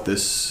on what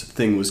this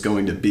thing was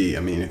going to be.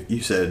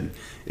 You said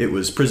it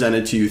was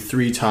presented to you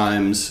 3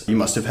 times. You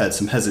must have had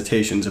some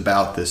hesitations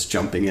about this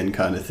jumping in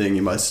kind of thing.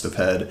 You must have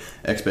had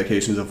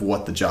expectations of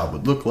what the job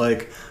would look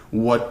like.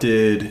 What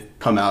did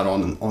come out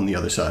on the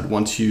other side?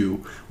 Once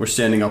you were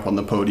standing up on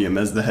the podium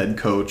as the head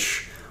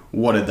coach,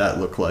 what did that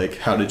look like?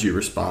 How did you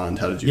respond?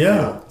 How did you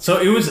feel?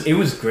 So it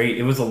was great.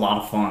 It was a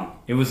lot of fun.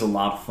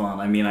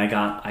 I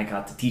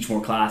got to teach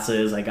more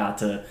classes. I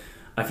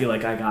feel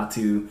like I got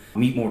to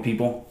meet more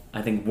people.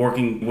 I think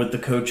working with the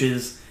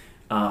coaches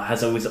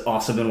has always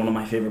also been one of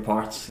my favorite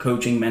parts.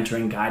 Coaching,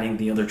 mentoring, guiding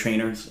the other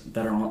trainers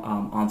that are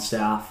on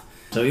staff.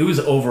 So it was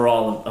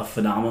overall a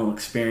phenomenal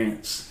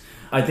experience.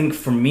 I think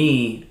for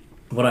me,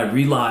 what I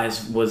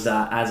realized was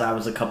that as I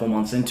was a couple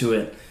months into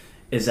it,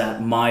 is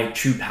that my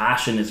true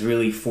passion is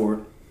really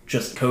for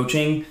just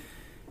coaching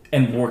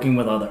and working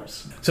with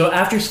others. So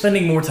after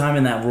spending more time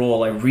in that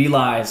role, I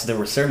realized there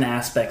were certain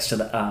aspects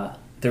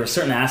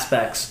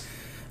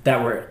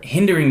that were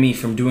hindering me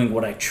from doing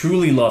what I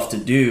truly love to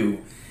do,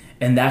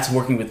 and that's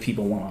working with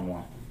people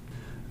one-on-one.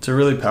 It's a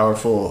really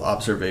powerful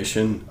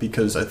observation,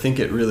 because I think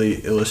it really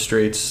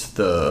illustrates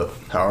the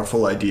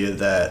powerful idea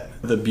that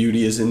the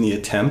beauty is in the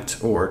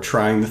attempt, or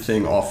trying the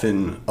thing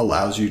often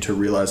allows you to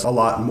realize a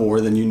lot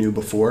more than you knew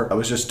before. I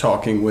was just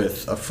talking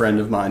with a friend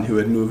of mine who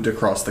had moved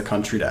across the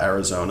country to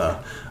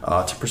Arizona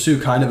to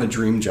pursue kind of a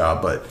dream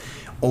job, but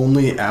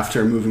only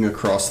after moving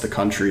across the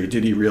country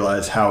did he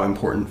realize how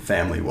important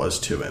family was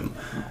to him.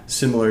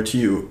 Similar to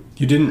you,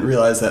 you didn't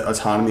realize that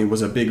autonomy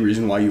was a big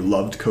reason why you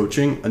loved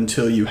coaching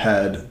until you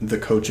had the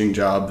coaching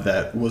job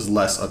that was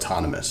less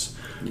autonomous,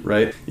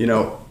 right?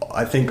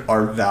 I think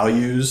our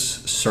values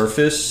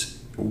surface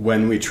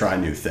when we try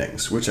new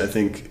things, which I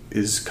think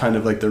is kind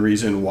of like the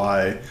reason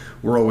why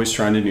we're always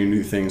trying to do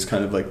new things.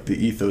 Kind of like the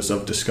ethos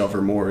of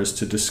Discover More is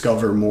to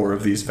discover more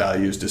of these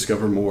values,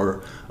 discover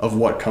more of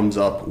what comes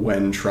up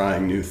when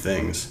trying new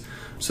things.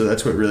 So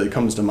that's what really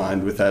comes to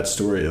mind with that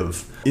story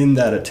of, in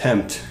that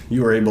attempt,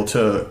 you were able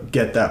to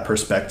get that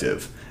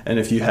perspective. And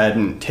if you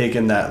hadn't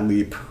taken that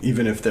leap,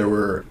 even if there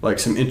were like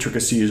some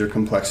intricacies or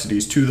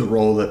complexities to the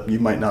role that you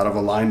might not have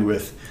aligned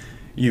with,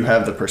 you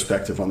have the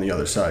perspective on the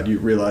other side. You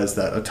realize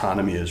that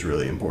autonomy is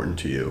really important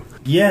to you.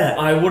 Yeah,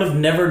 I would have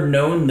never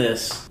known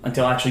this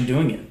until actually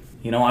doing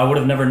it. I would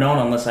have never known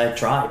unless I had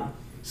tried.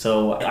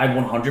 So I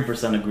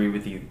 100% agree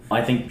with you.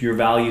 I think your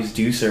values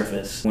do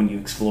surface when you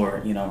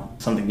explore,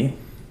 something new.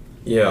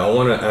 Yeah, I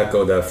want to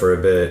echo that for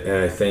a bit.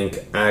 And I think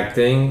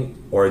acting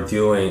or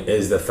doing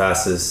is the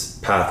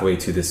fastest pathway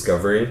to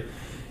discovery.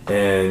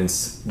 And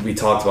we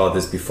talked about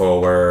this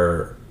before,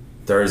 where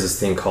there is this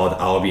thing called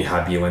I'll be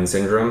happy when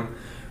syndrome,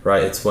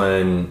 right? It's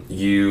when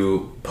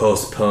you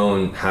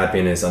postpone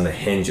happiness on the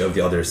hinge of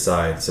the other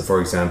side. So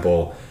for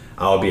example,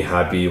 I'll be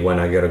happy when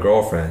I get a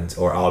girlfriend,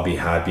 or I'll be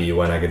happy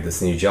when I get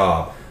this new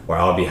job, or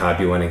I'll be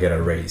happy when I get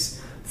a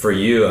raise. For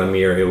you,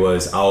 Amir, it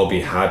was I'll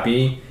be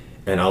happy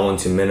and I want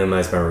to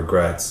minimize my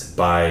regrets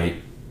by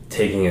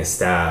taking a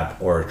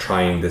stab or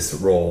trying this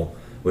role,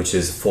 which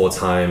is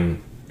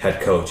full-time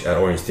head coach at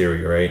Orange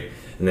Theory, right?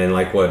 And then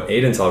like what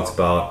Aiden talks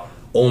about,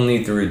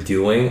 only through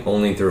doing,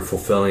 only through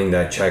fulfilling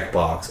that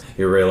checkbox,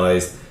 you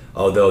realize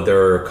although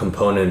there are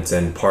components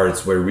and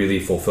parts where really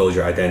fulfills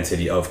your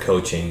identity of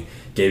coaching,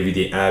 gave you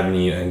the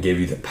avenue and gave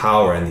you the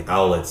power and the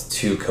outlets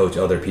to coach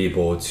other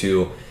people,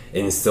 to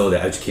instill the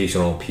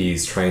educational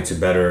piece, trying to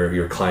better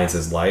your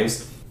clients'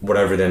 lives,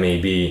 whatever that may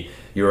be,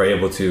 you were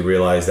able to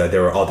realize that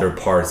there were other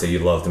parts that you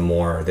loved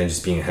more than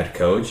just being a head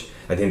coach.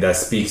 I think that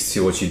speaks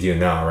to what you do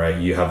now, right?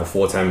 You have a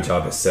full-time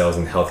job at sales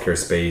in the healthcare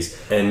space,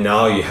 and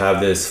now you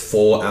have this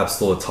full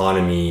absolute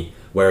autonomy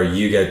where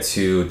you get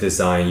to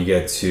design, you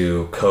get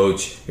to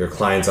coach your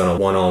clients on a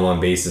one-on-one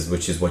basis,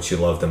 which is what you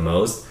love the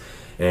most.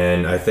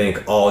 And I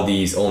think all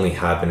these only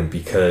happened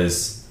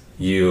because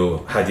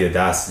you had the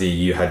audacity,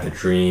 you had the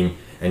dream,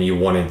 and you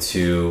wanted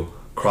to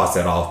cross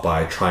that off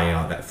by trying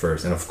out at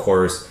first. And of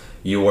course,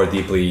 you were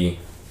deeply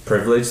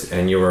privileged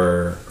and you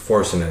were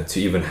fortunate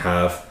to even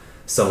have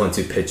someone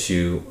to pitch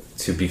you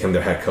to become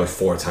their head coach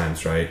 4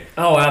 times, right?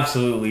 Oh,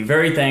 absolutely.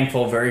 Very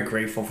thankful, very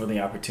grateful for the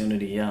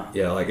opportunity, yeah.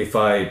 Yeah, like if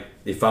I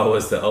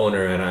was the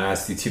owner and I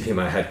asked you to be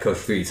my head coach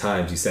 3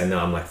 times, you said no,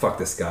 I'm like, fuck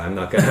this guy. I'm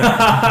not gonna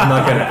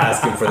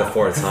ask him for the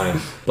 4th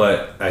time.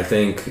 But I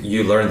think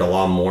you learned a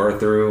lot more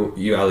through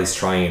you at least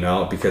trying it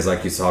out, because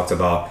like you talked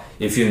about,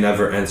 if you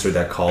never answered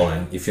that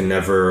call-in, if you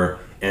never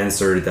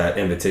answered that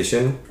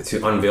invitation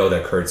to unveil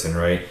that curtain,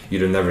 right,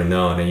 you'd have never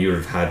known, and you would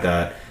have had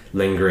that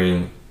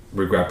lingering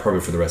regret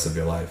probably for the rest of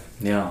your life.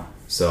 Yeah.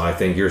 So I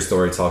think your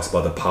story talks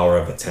about the power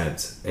of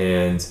attempt.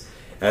 And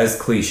as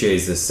cliche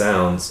as this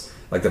sounds,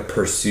 like the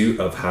pursuit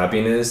of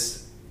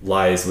happiness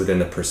lies within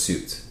the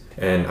pursuit.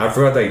 And I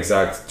forgot the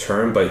exact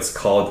term, but it's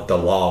called the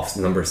law of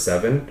number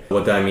 7.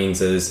 What that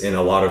means is in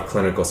a lot of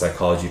clinical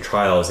psychology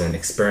trials and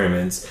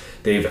experiments,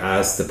 they've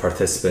asked the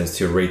participants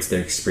to rate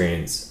their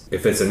experience.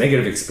 If it's a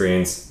negative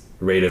experience,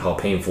 rate it how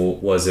painful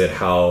was it,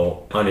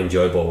 how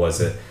unenjoyable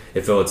was it.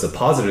 If it's a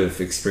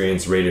positive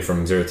experience, rated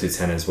from 0 to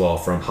 10 as well,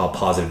 from how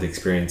positive the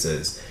experience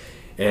is.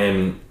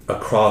 And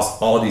across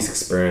all these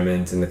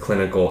experiments in the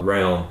clinical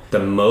realm,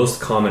 the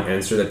most common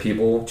answer that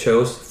people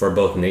chose for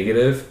both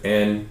negative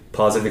and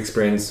positive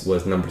experience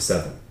was number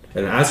 7.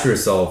 And ask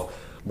yourself,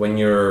 when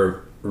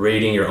you're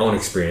rating your own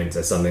experience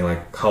as something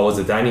like, how was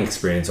the dining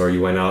experience, or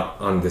you went out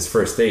on this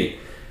first date,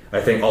 I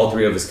think all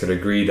 3 of us could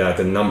agree that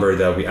the number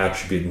that we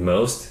attribute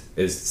most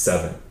is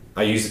 7.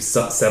 I use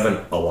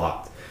 7 a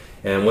lot.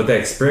 And what that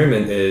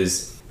experiment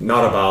is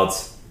not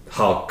about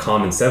how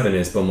common 7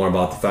 is, but more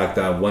about the fact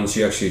that once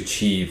you actually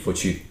achieve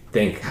what you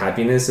think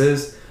happiness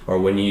is, or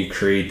when you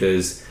create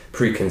this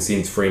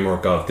preconceived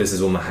framework of this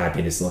is what my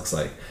happiness looks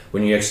like,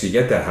 when you actually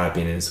get that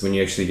happiness, when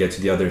you actually get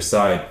to the other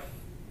side,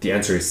 the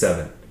answer is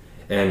 7.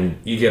 And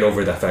you get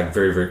over that fact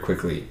very, very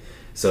quickly.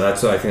 So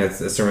that's why I think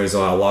that's the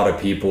reason why a lot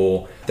of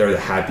people, they're the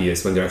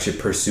happiest when they're actually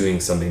pursuing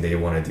something they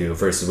want to do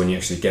versus when you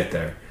actually get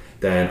there.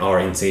 Then our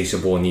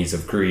insatiable needs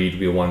of greed,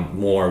 we want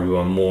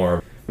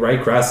more.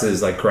 Right?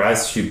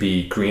 Grass should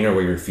be greener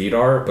where your feet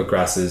are, but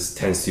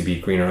tends to be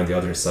greener on the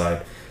other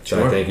side. So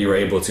sure. I think you were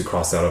able to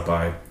cross that up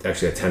by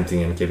actually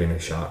attempting and giving it a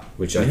shot,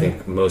 which I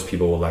think most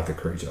people will lack the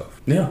courage of.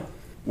 Yeah.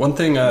 One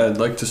thing I'd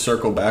like to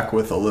circle back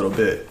with a little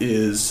bit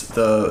is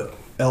the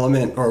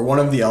element, or one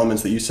of the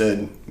elements that you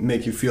said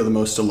make you feel the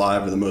most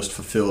alive or the most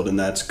fulfilled, and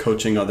that's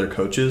coaching other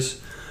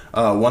coaches.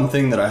 One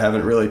thing that I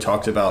haven't really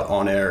talked about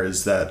on air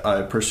is that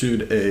I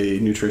pursued a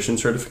nutrition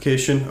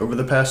certification over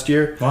the past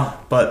year. Wow.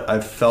 But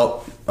I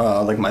felt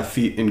like my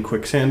feet in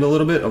quicksand a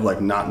little bit of like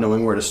not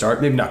knowing where to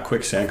start. Maybe not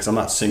quicksand because I'm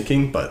not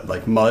sinking, but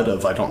like mud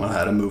of I don't know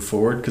how to move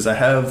forward, because I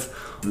have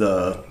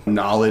the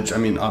knowledge. I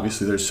mean,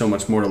 obviously there's so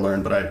much more to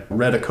learn, but I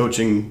read a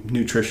coaching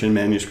nutrition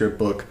manuscript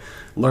book,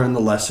 learned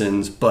the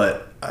lessons,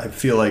 but I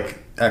feel like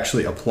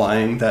actually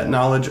applying that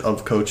knowledge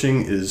of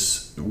coaching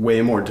is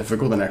way more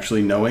difficult than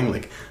actually knowing.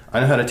 Like, I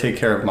know how to take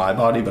care of my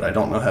body, but I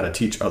don't know how to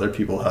teach other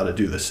people how to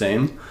do the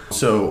same.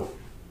 So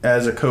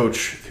as a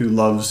coach who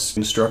loves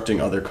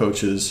instructing other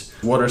coaches,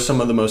 what are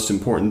some of the most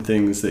important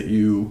things that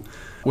you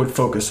would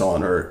focus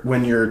on, or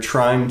when you're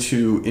trying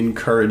to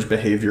encourage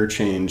behavior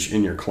change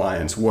in your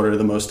clients, what are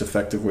the most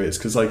effective ways?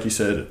 Because like you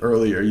said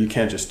earlier, you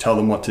can't just tell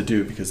them what to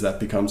do because that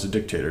becomes a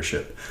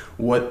dictatorship.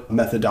 What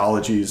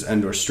methodologies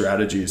and or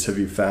strategies have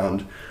you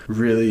found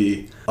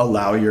really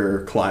allow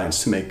your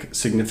clients to make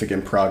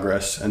significant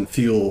progress and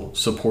feel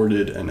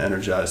supported and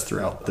energized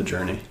throughout the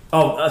journey?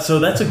 So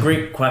that's a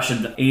great question,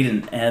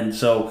 Aiden. And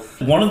so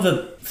one of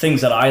the things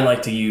that I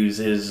like to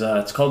use is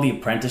it's called the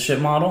apprenticeship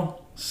model.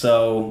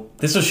 So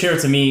this was shared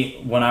to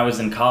me when I was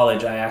in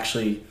college. I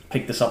actually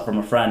picked this up from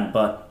a friend,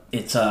 but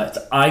it's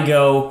I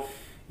go,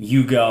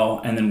 you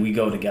go, and then we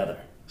go together.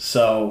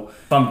 So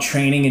if I'm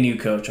training a new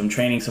coach, I'm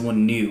training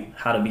someone new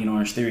how to be an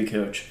Orange Theory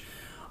coach,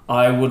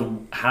 I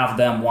would have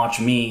them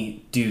watch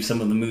me do some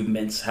of the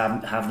movements,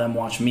 have them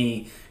watch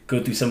me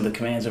go through some of the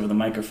commands over the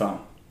microphone.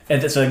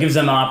 And so it gives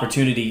them an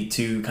opportunity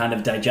to kind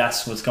of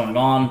digest what's going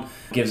on,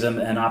 gives them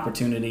an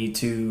opportunity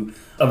to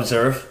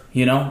observe,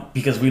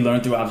 because we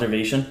learn through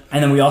observation.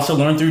 And then we also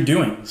learn through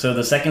doing. So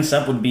the second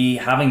step would be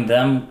having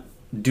them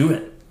do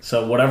it.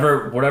 So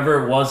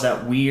whatever it was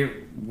that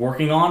we're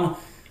working on,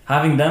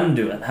 having them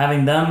do it,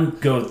 having them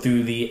go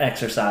through the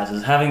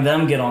exercises, having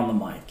them get on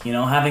the mic,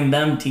 having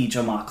them teach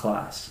a mock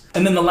class.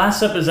 And then the last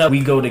step is that we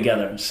go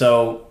together.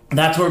 So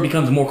that's where it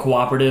becomes more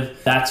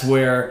cooperative. That's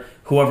where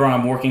whoever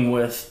I'm working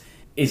with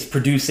is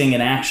producing an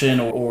action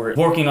or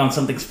working on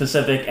something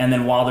specific, and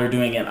then while they're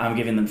doing it, I'm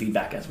giving them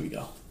feedback as we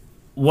go.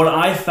 What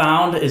I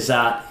found is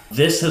that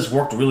this has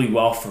worked really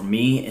well for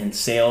me in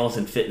sales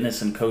and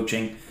fitness and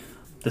coaching.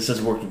 This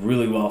has worked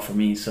really well for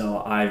me,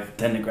 so I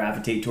tend to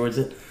gravitate towards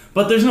it.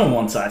 But there's no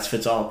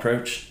one-size-fits-all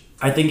approach.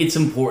 I think it's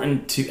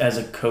important to, as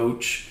a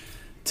coach,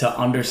 to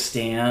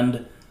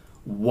understand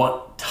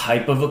what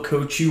type of a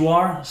coach you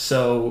are.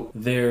 So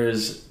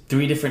there's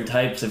 3 different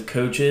types of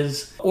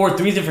coaches, or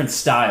 3 different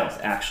styles,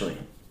 actually.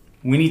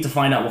 We need to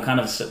find out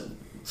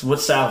what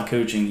style of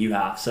coaching you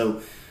have.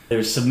 So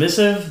there's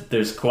submissive,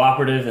 there's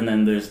cooperative, and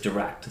then there's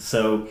direct.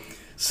 So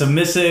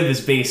submissive is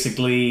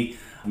basically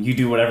you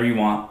do whatever you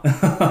want.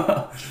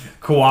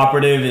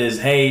 Cooperative is,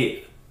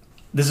 hey,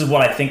 this is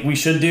what I think we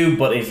should do,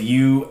 but if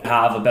you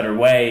have a better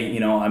way,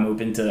 I'm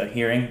open to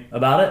hearing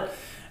about it.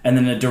 And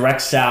then the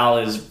direct style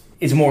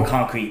is more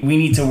concrete. We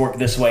need to work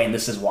this way, and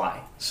this is why.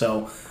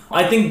 So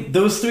I think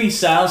those 3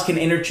 styles can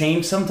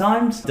interchange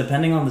sometimes,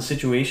 depending on the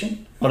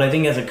situation. But I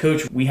think as a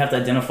coach, we have to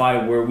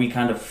identify where we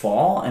kind of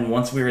fall. And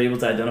once we're able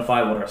to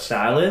identify what our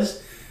style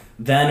is,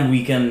 then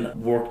we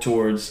can work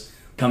towards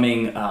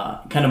coming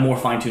kind of more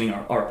fine-tuning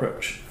our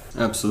approach.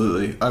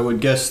 Absolutely. I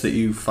would guess that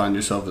you find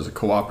yourself as a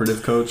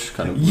cooperative coach,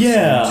 kind of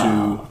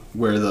listening to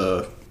where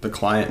the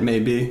client may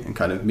be and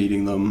kind of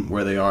meeting them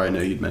where they are. I know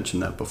you'd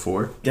mentioned that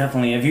before.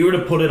 Definitely. If you were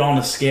to put it on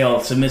a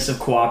scale, submissive,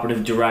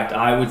 cooperative, direct,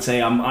 I would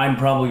say I'm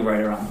probably right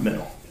around the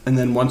middle. And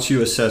then once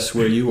you assess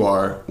where you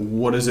are,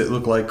 what does it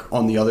look like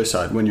on the other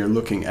side when you're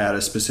looking at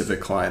a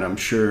specific client? I'm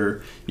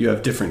sure you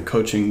have different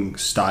coaching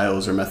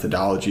styles or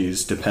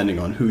methodologies depending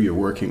on who you're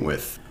working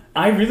with.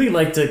 I really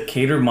like to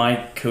cater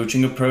my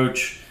coaching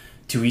approach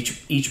to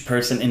each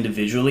person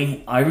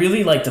individually. I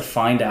really like to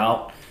find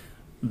out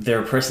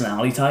their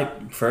personality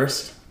type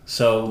first.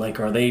 So,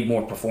 are they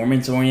more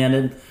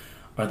performance-oriented?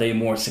 Are they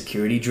more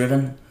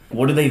security-driven?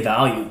 What do they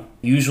value?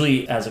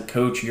 Usually, as a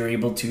coach, you're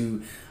able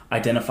to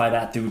identify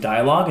that through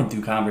dialogue and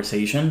through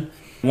conversation.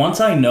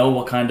 Once I know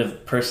what kind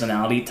of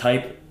personality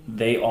type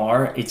they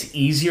are, it's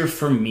easier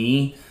for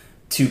me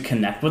to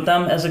connect with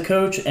them as a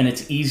coach, and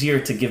it's easier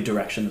to give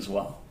direction as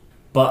well.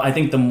 But I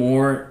think the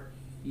more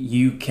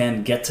you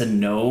can get to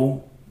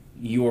know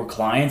your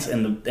clients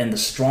and the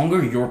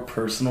stronger your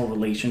personal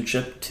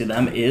relationship to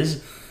them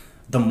is,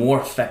 the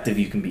more effective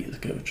you can be as a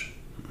coach.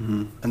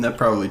 Mm-hmm. And that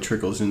probably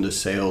trickles into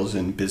sales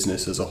and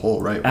business as a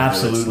whole, right? Whether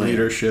Absolutely. It's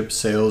leadership,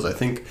 sales. I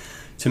think,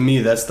 to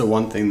me, that's the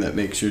one thing that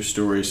makes your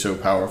story so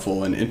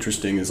powerful and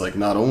interesting is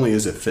not only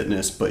is it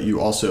fitness, but you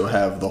also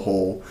have the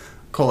whole,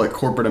 call it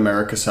corporate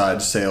America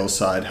side, sales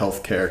side,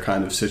 healthcare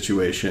kind of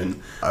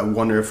situation. I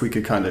wonder if we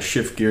could kind of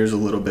shift gears a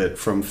little bit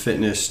from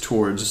fitness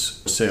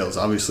towards sales.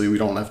 Obviously, we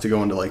don't have to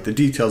go into the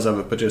details of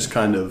it, but just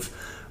kind of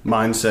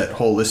mindset,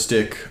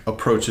 holistic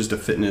approaches to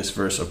fitness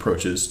versus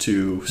approaches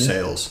to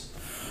sales.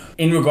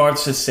 In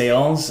regards to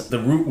sales, the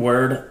root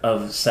word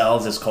of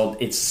sales is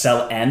it's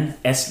sellan,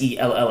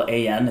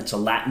 S-E-L-L-A-N. It's a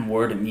Latin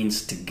word. It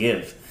means to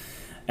give.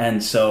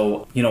 And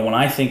so, when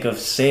I think of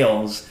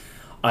sales,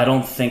 I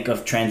don't think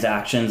of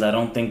transactions. I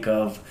don't think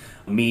of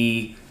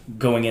me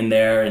going in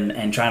there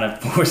and trying to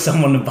force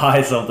someone to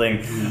buy something.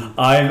 Mm-hmm.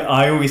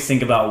 I always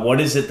think about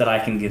what is it that I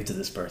can give to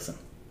this person.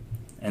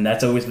 And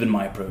that's always been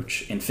my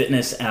approach in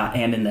fitness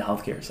and in the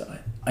healthcare side.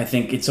 I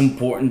think it's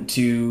important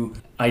to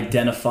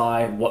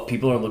identify what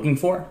people are looking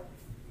for,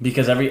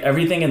 because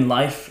everything in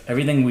life,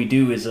 everything we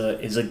do is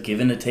a give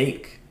and a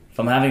take.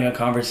 If I'm having a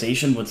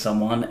conversation with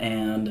someone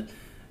and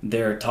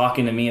they're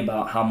talking to me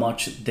about how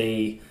much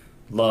they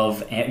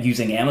love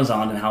using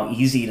Amazon and how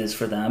easy it is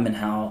for them and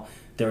how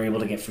they're able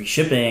to get free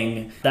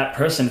shipping, that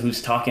person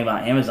who's talking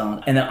about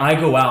Amazon, and then I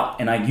go out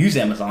and I use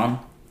Amazon,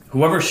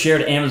 whoever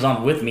shared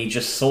Amazon with me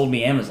just sold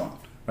me Amazon.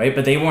 right?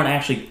 But they weren't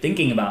actually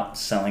thinking about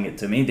selling it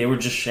to me. They were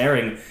just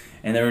sharing,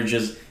 and they were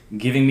just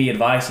giving me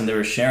advice, and they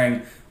were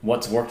sharing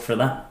what's worked for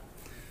them.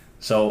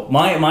 So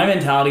my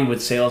mentality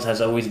with sales has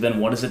always been,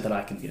 what is it that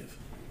I can give?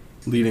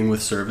 Leading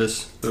with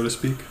service, so to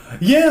speak?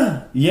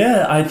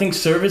 Yeah. I think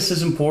service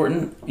is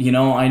important.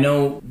 I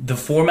know the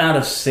format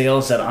of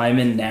sales that I'm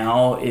in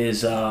now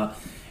is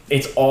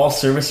it's all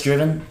service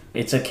driven.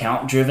 It's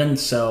account driven.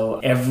 So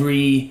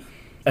every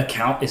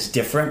account is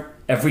different.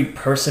 Every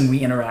person we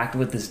interact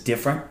with is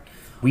different.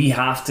 We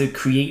have to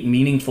create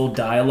meaningful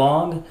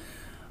dialogue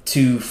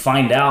to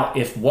find out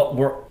if what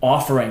we're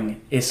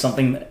offering is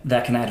something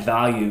that can add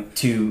value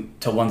to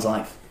one's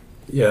life.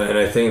 Yeah, and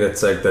I think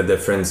that's like the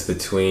difference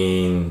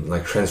between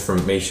like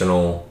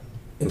transformational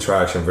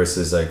interaction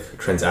versus like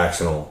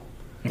transactional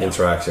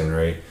interaction,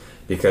 right?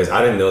 Because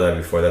I didn't know that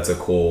before. That's a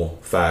cool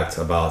fact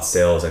about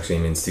sales actually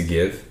means to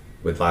give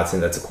with Latin.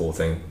 That's a cool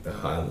thing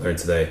I learned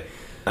today.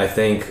 I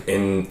think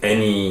in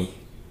any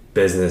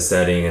business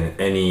setting and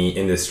any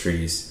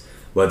industries,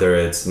 whether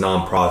it's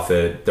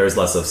nonprofit, there's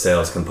less of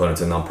sales component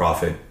to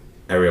nonprofit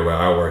area where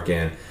I work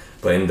in,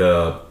 but in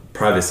the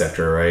private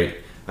sector, right?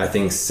 I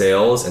think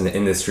sales and the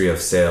industry of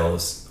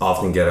sales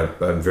often get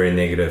a very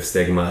negative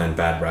stigma and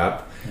bad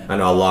rap. Yeah. I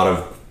know a lot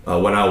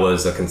of when I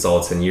was a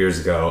consultant years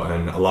ago,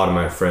 and a lot of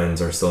my friends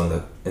are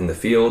still in the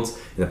fields,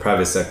 in the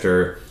private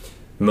sector,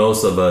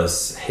 most of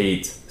us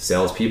hate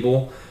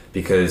salespeople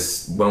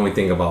because when we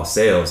think about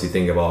sales, you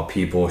think about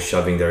people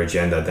shoving their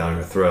agenda down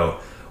your throat,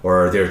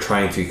 or they're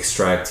trying to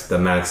extract the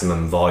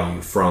maximum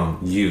value from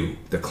you,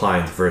 the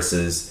client,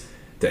 versus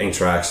the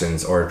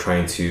interactions, or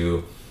trying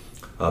to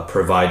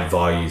provide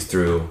values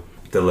through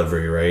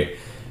delivery, right?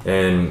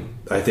 And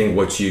I think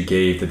what you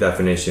gave, the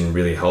definition,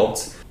 really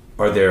helped.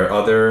 Are there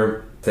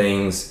other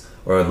things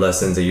or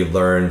lessons that you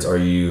learned, or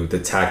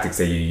the tactics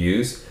that you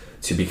use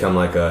to become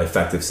like an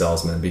effective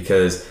salesman?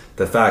 Because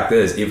the fact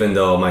is, even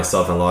though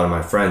myself and a lot of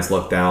my friends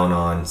look down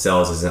on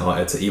sales as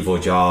it's an evil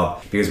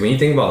job, because when you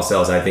think about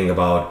sales, I think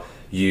about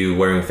you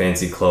wearing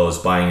fancy clothes,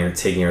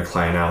 taking your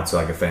client out to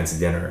like a fancy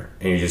dinner,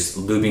 and you're just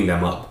lubing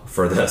them up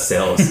for the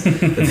sales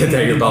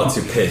that you're about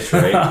to pitch,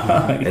 right?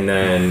 And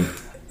then,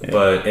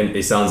 but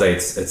it sounds like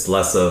it's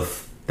less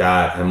of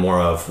that and more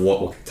of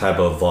what type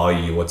of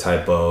value, what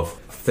type of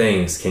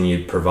things can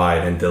you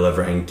provide and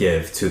deliver and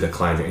give to the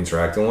client you're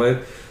interacting with.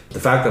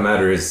 The fact of the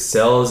matter is,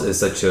 sales is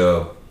such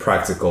a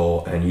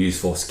practical and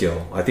useful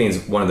skill. I think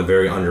it's one of the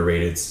very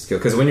underrated skills,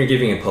 because when you're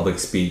giving a public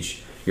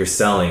speech, you're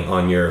selling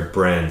on your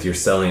brand, you're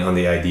selling on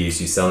the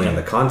ideas, you're selling on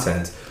the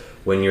content.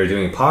 When you're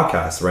doing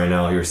podcasts right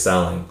now, you're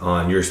selling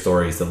on your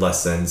stories, the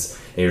lessons,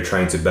 and you're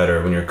trying to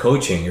better. When you're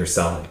coaching, you're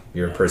selling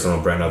your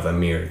personal brand of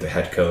Amir, the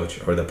head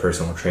coach or the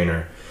personal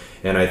trainer.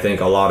 And I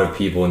think a lot of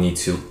people need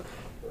to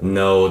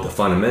know the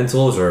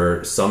fundamentals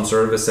or some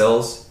sort of a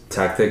sales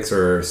tactics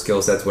or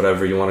skill sets,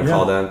 whatever you want to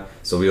call them.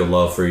 So we would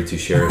love for you to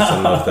share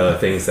some of the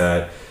things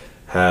that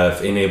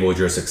have enabled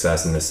your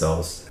success in the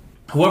sales.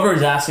 Whoever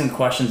is asking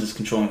questions is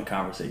controlling the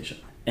conversation.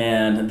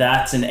 And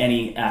that's in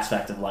any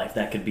aspect of life.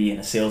 That could be in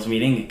a sales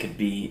meeting. It could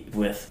be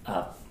with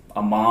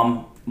a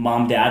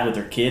mom, dad with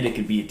their kid. It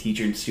could be a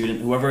teacher and student.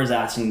 Whoever is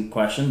asking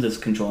questions is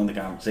controlling the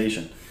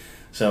conversation.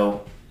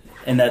 So,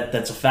 and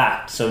that's a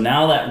fact. So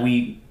now that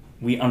we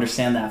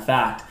understand that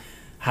fact,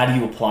 how do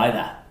you apply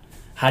that?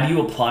 How do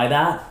you apply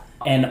that?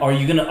 And are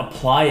you going to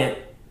apply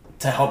it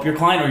to help your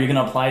client, or are you going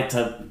to apply it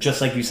to,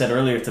 just like you said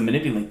earlier, to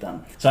manipulate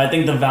them? So I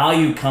think the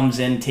value comes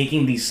in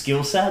taking these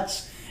skill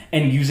sets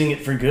and using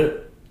it for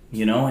good,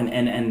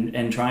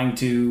 and trying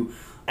to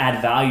add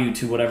value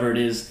to whatever it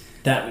is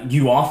that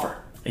you offer,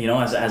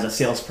 as a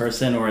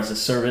salesperson or as a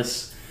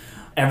service.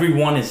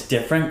 Everyone is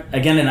different.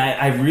 Again, and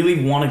I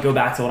really want to go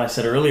back to what I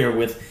said earlier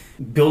with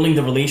building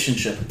the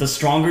relationship. The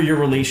stronger your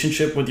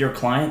relationship with your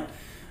client,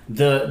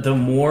 the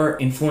more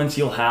influence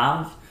you'll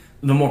have,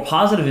 the more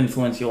positive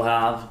influence you'll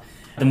have,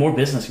 the more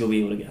business you'll be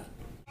able to get.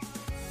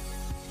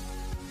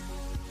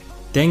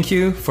 Thank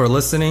you for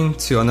listening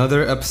to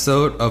another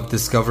episode of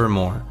Discover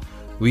More.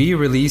 We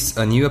release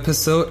a new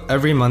episode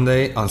every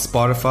Monday on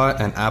Spotify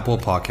and Apple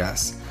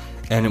Podcasts,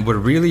 and would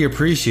really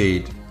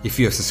appreciate if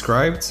you have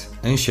subscribed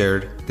and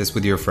shared this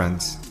with your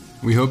friends.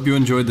 We hope you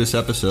enjoyed this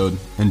episode,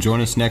 and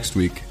join us next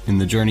week in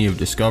the journey of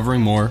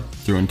discovering more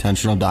through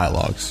intentional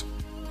dialogues.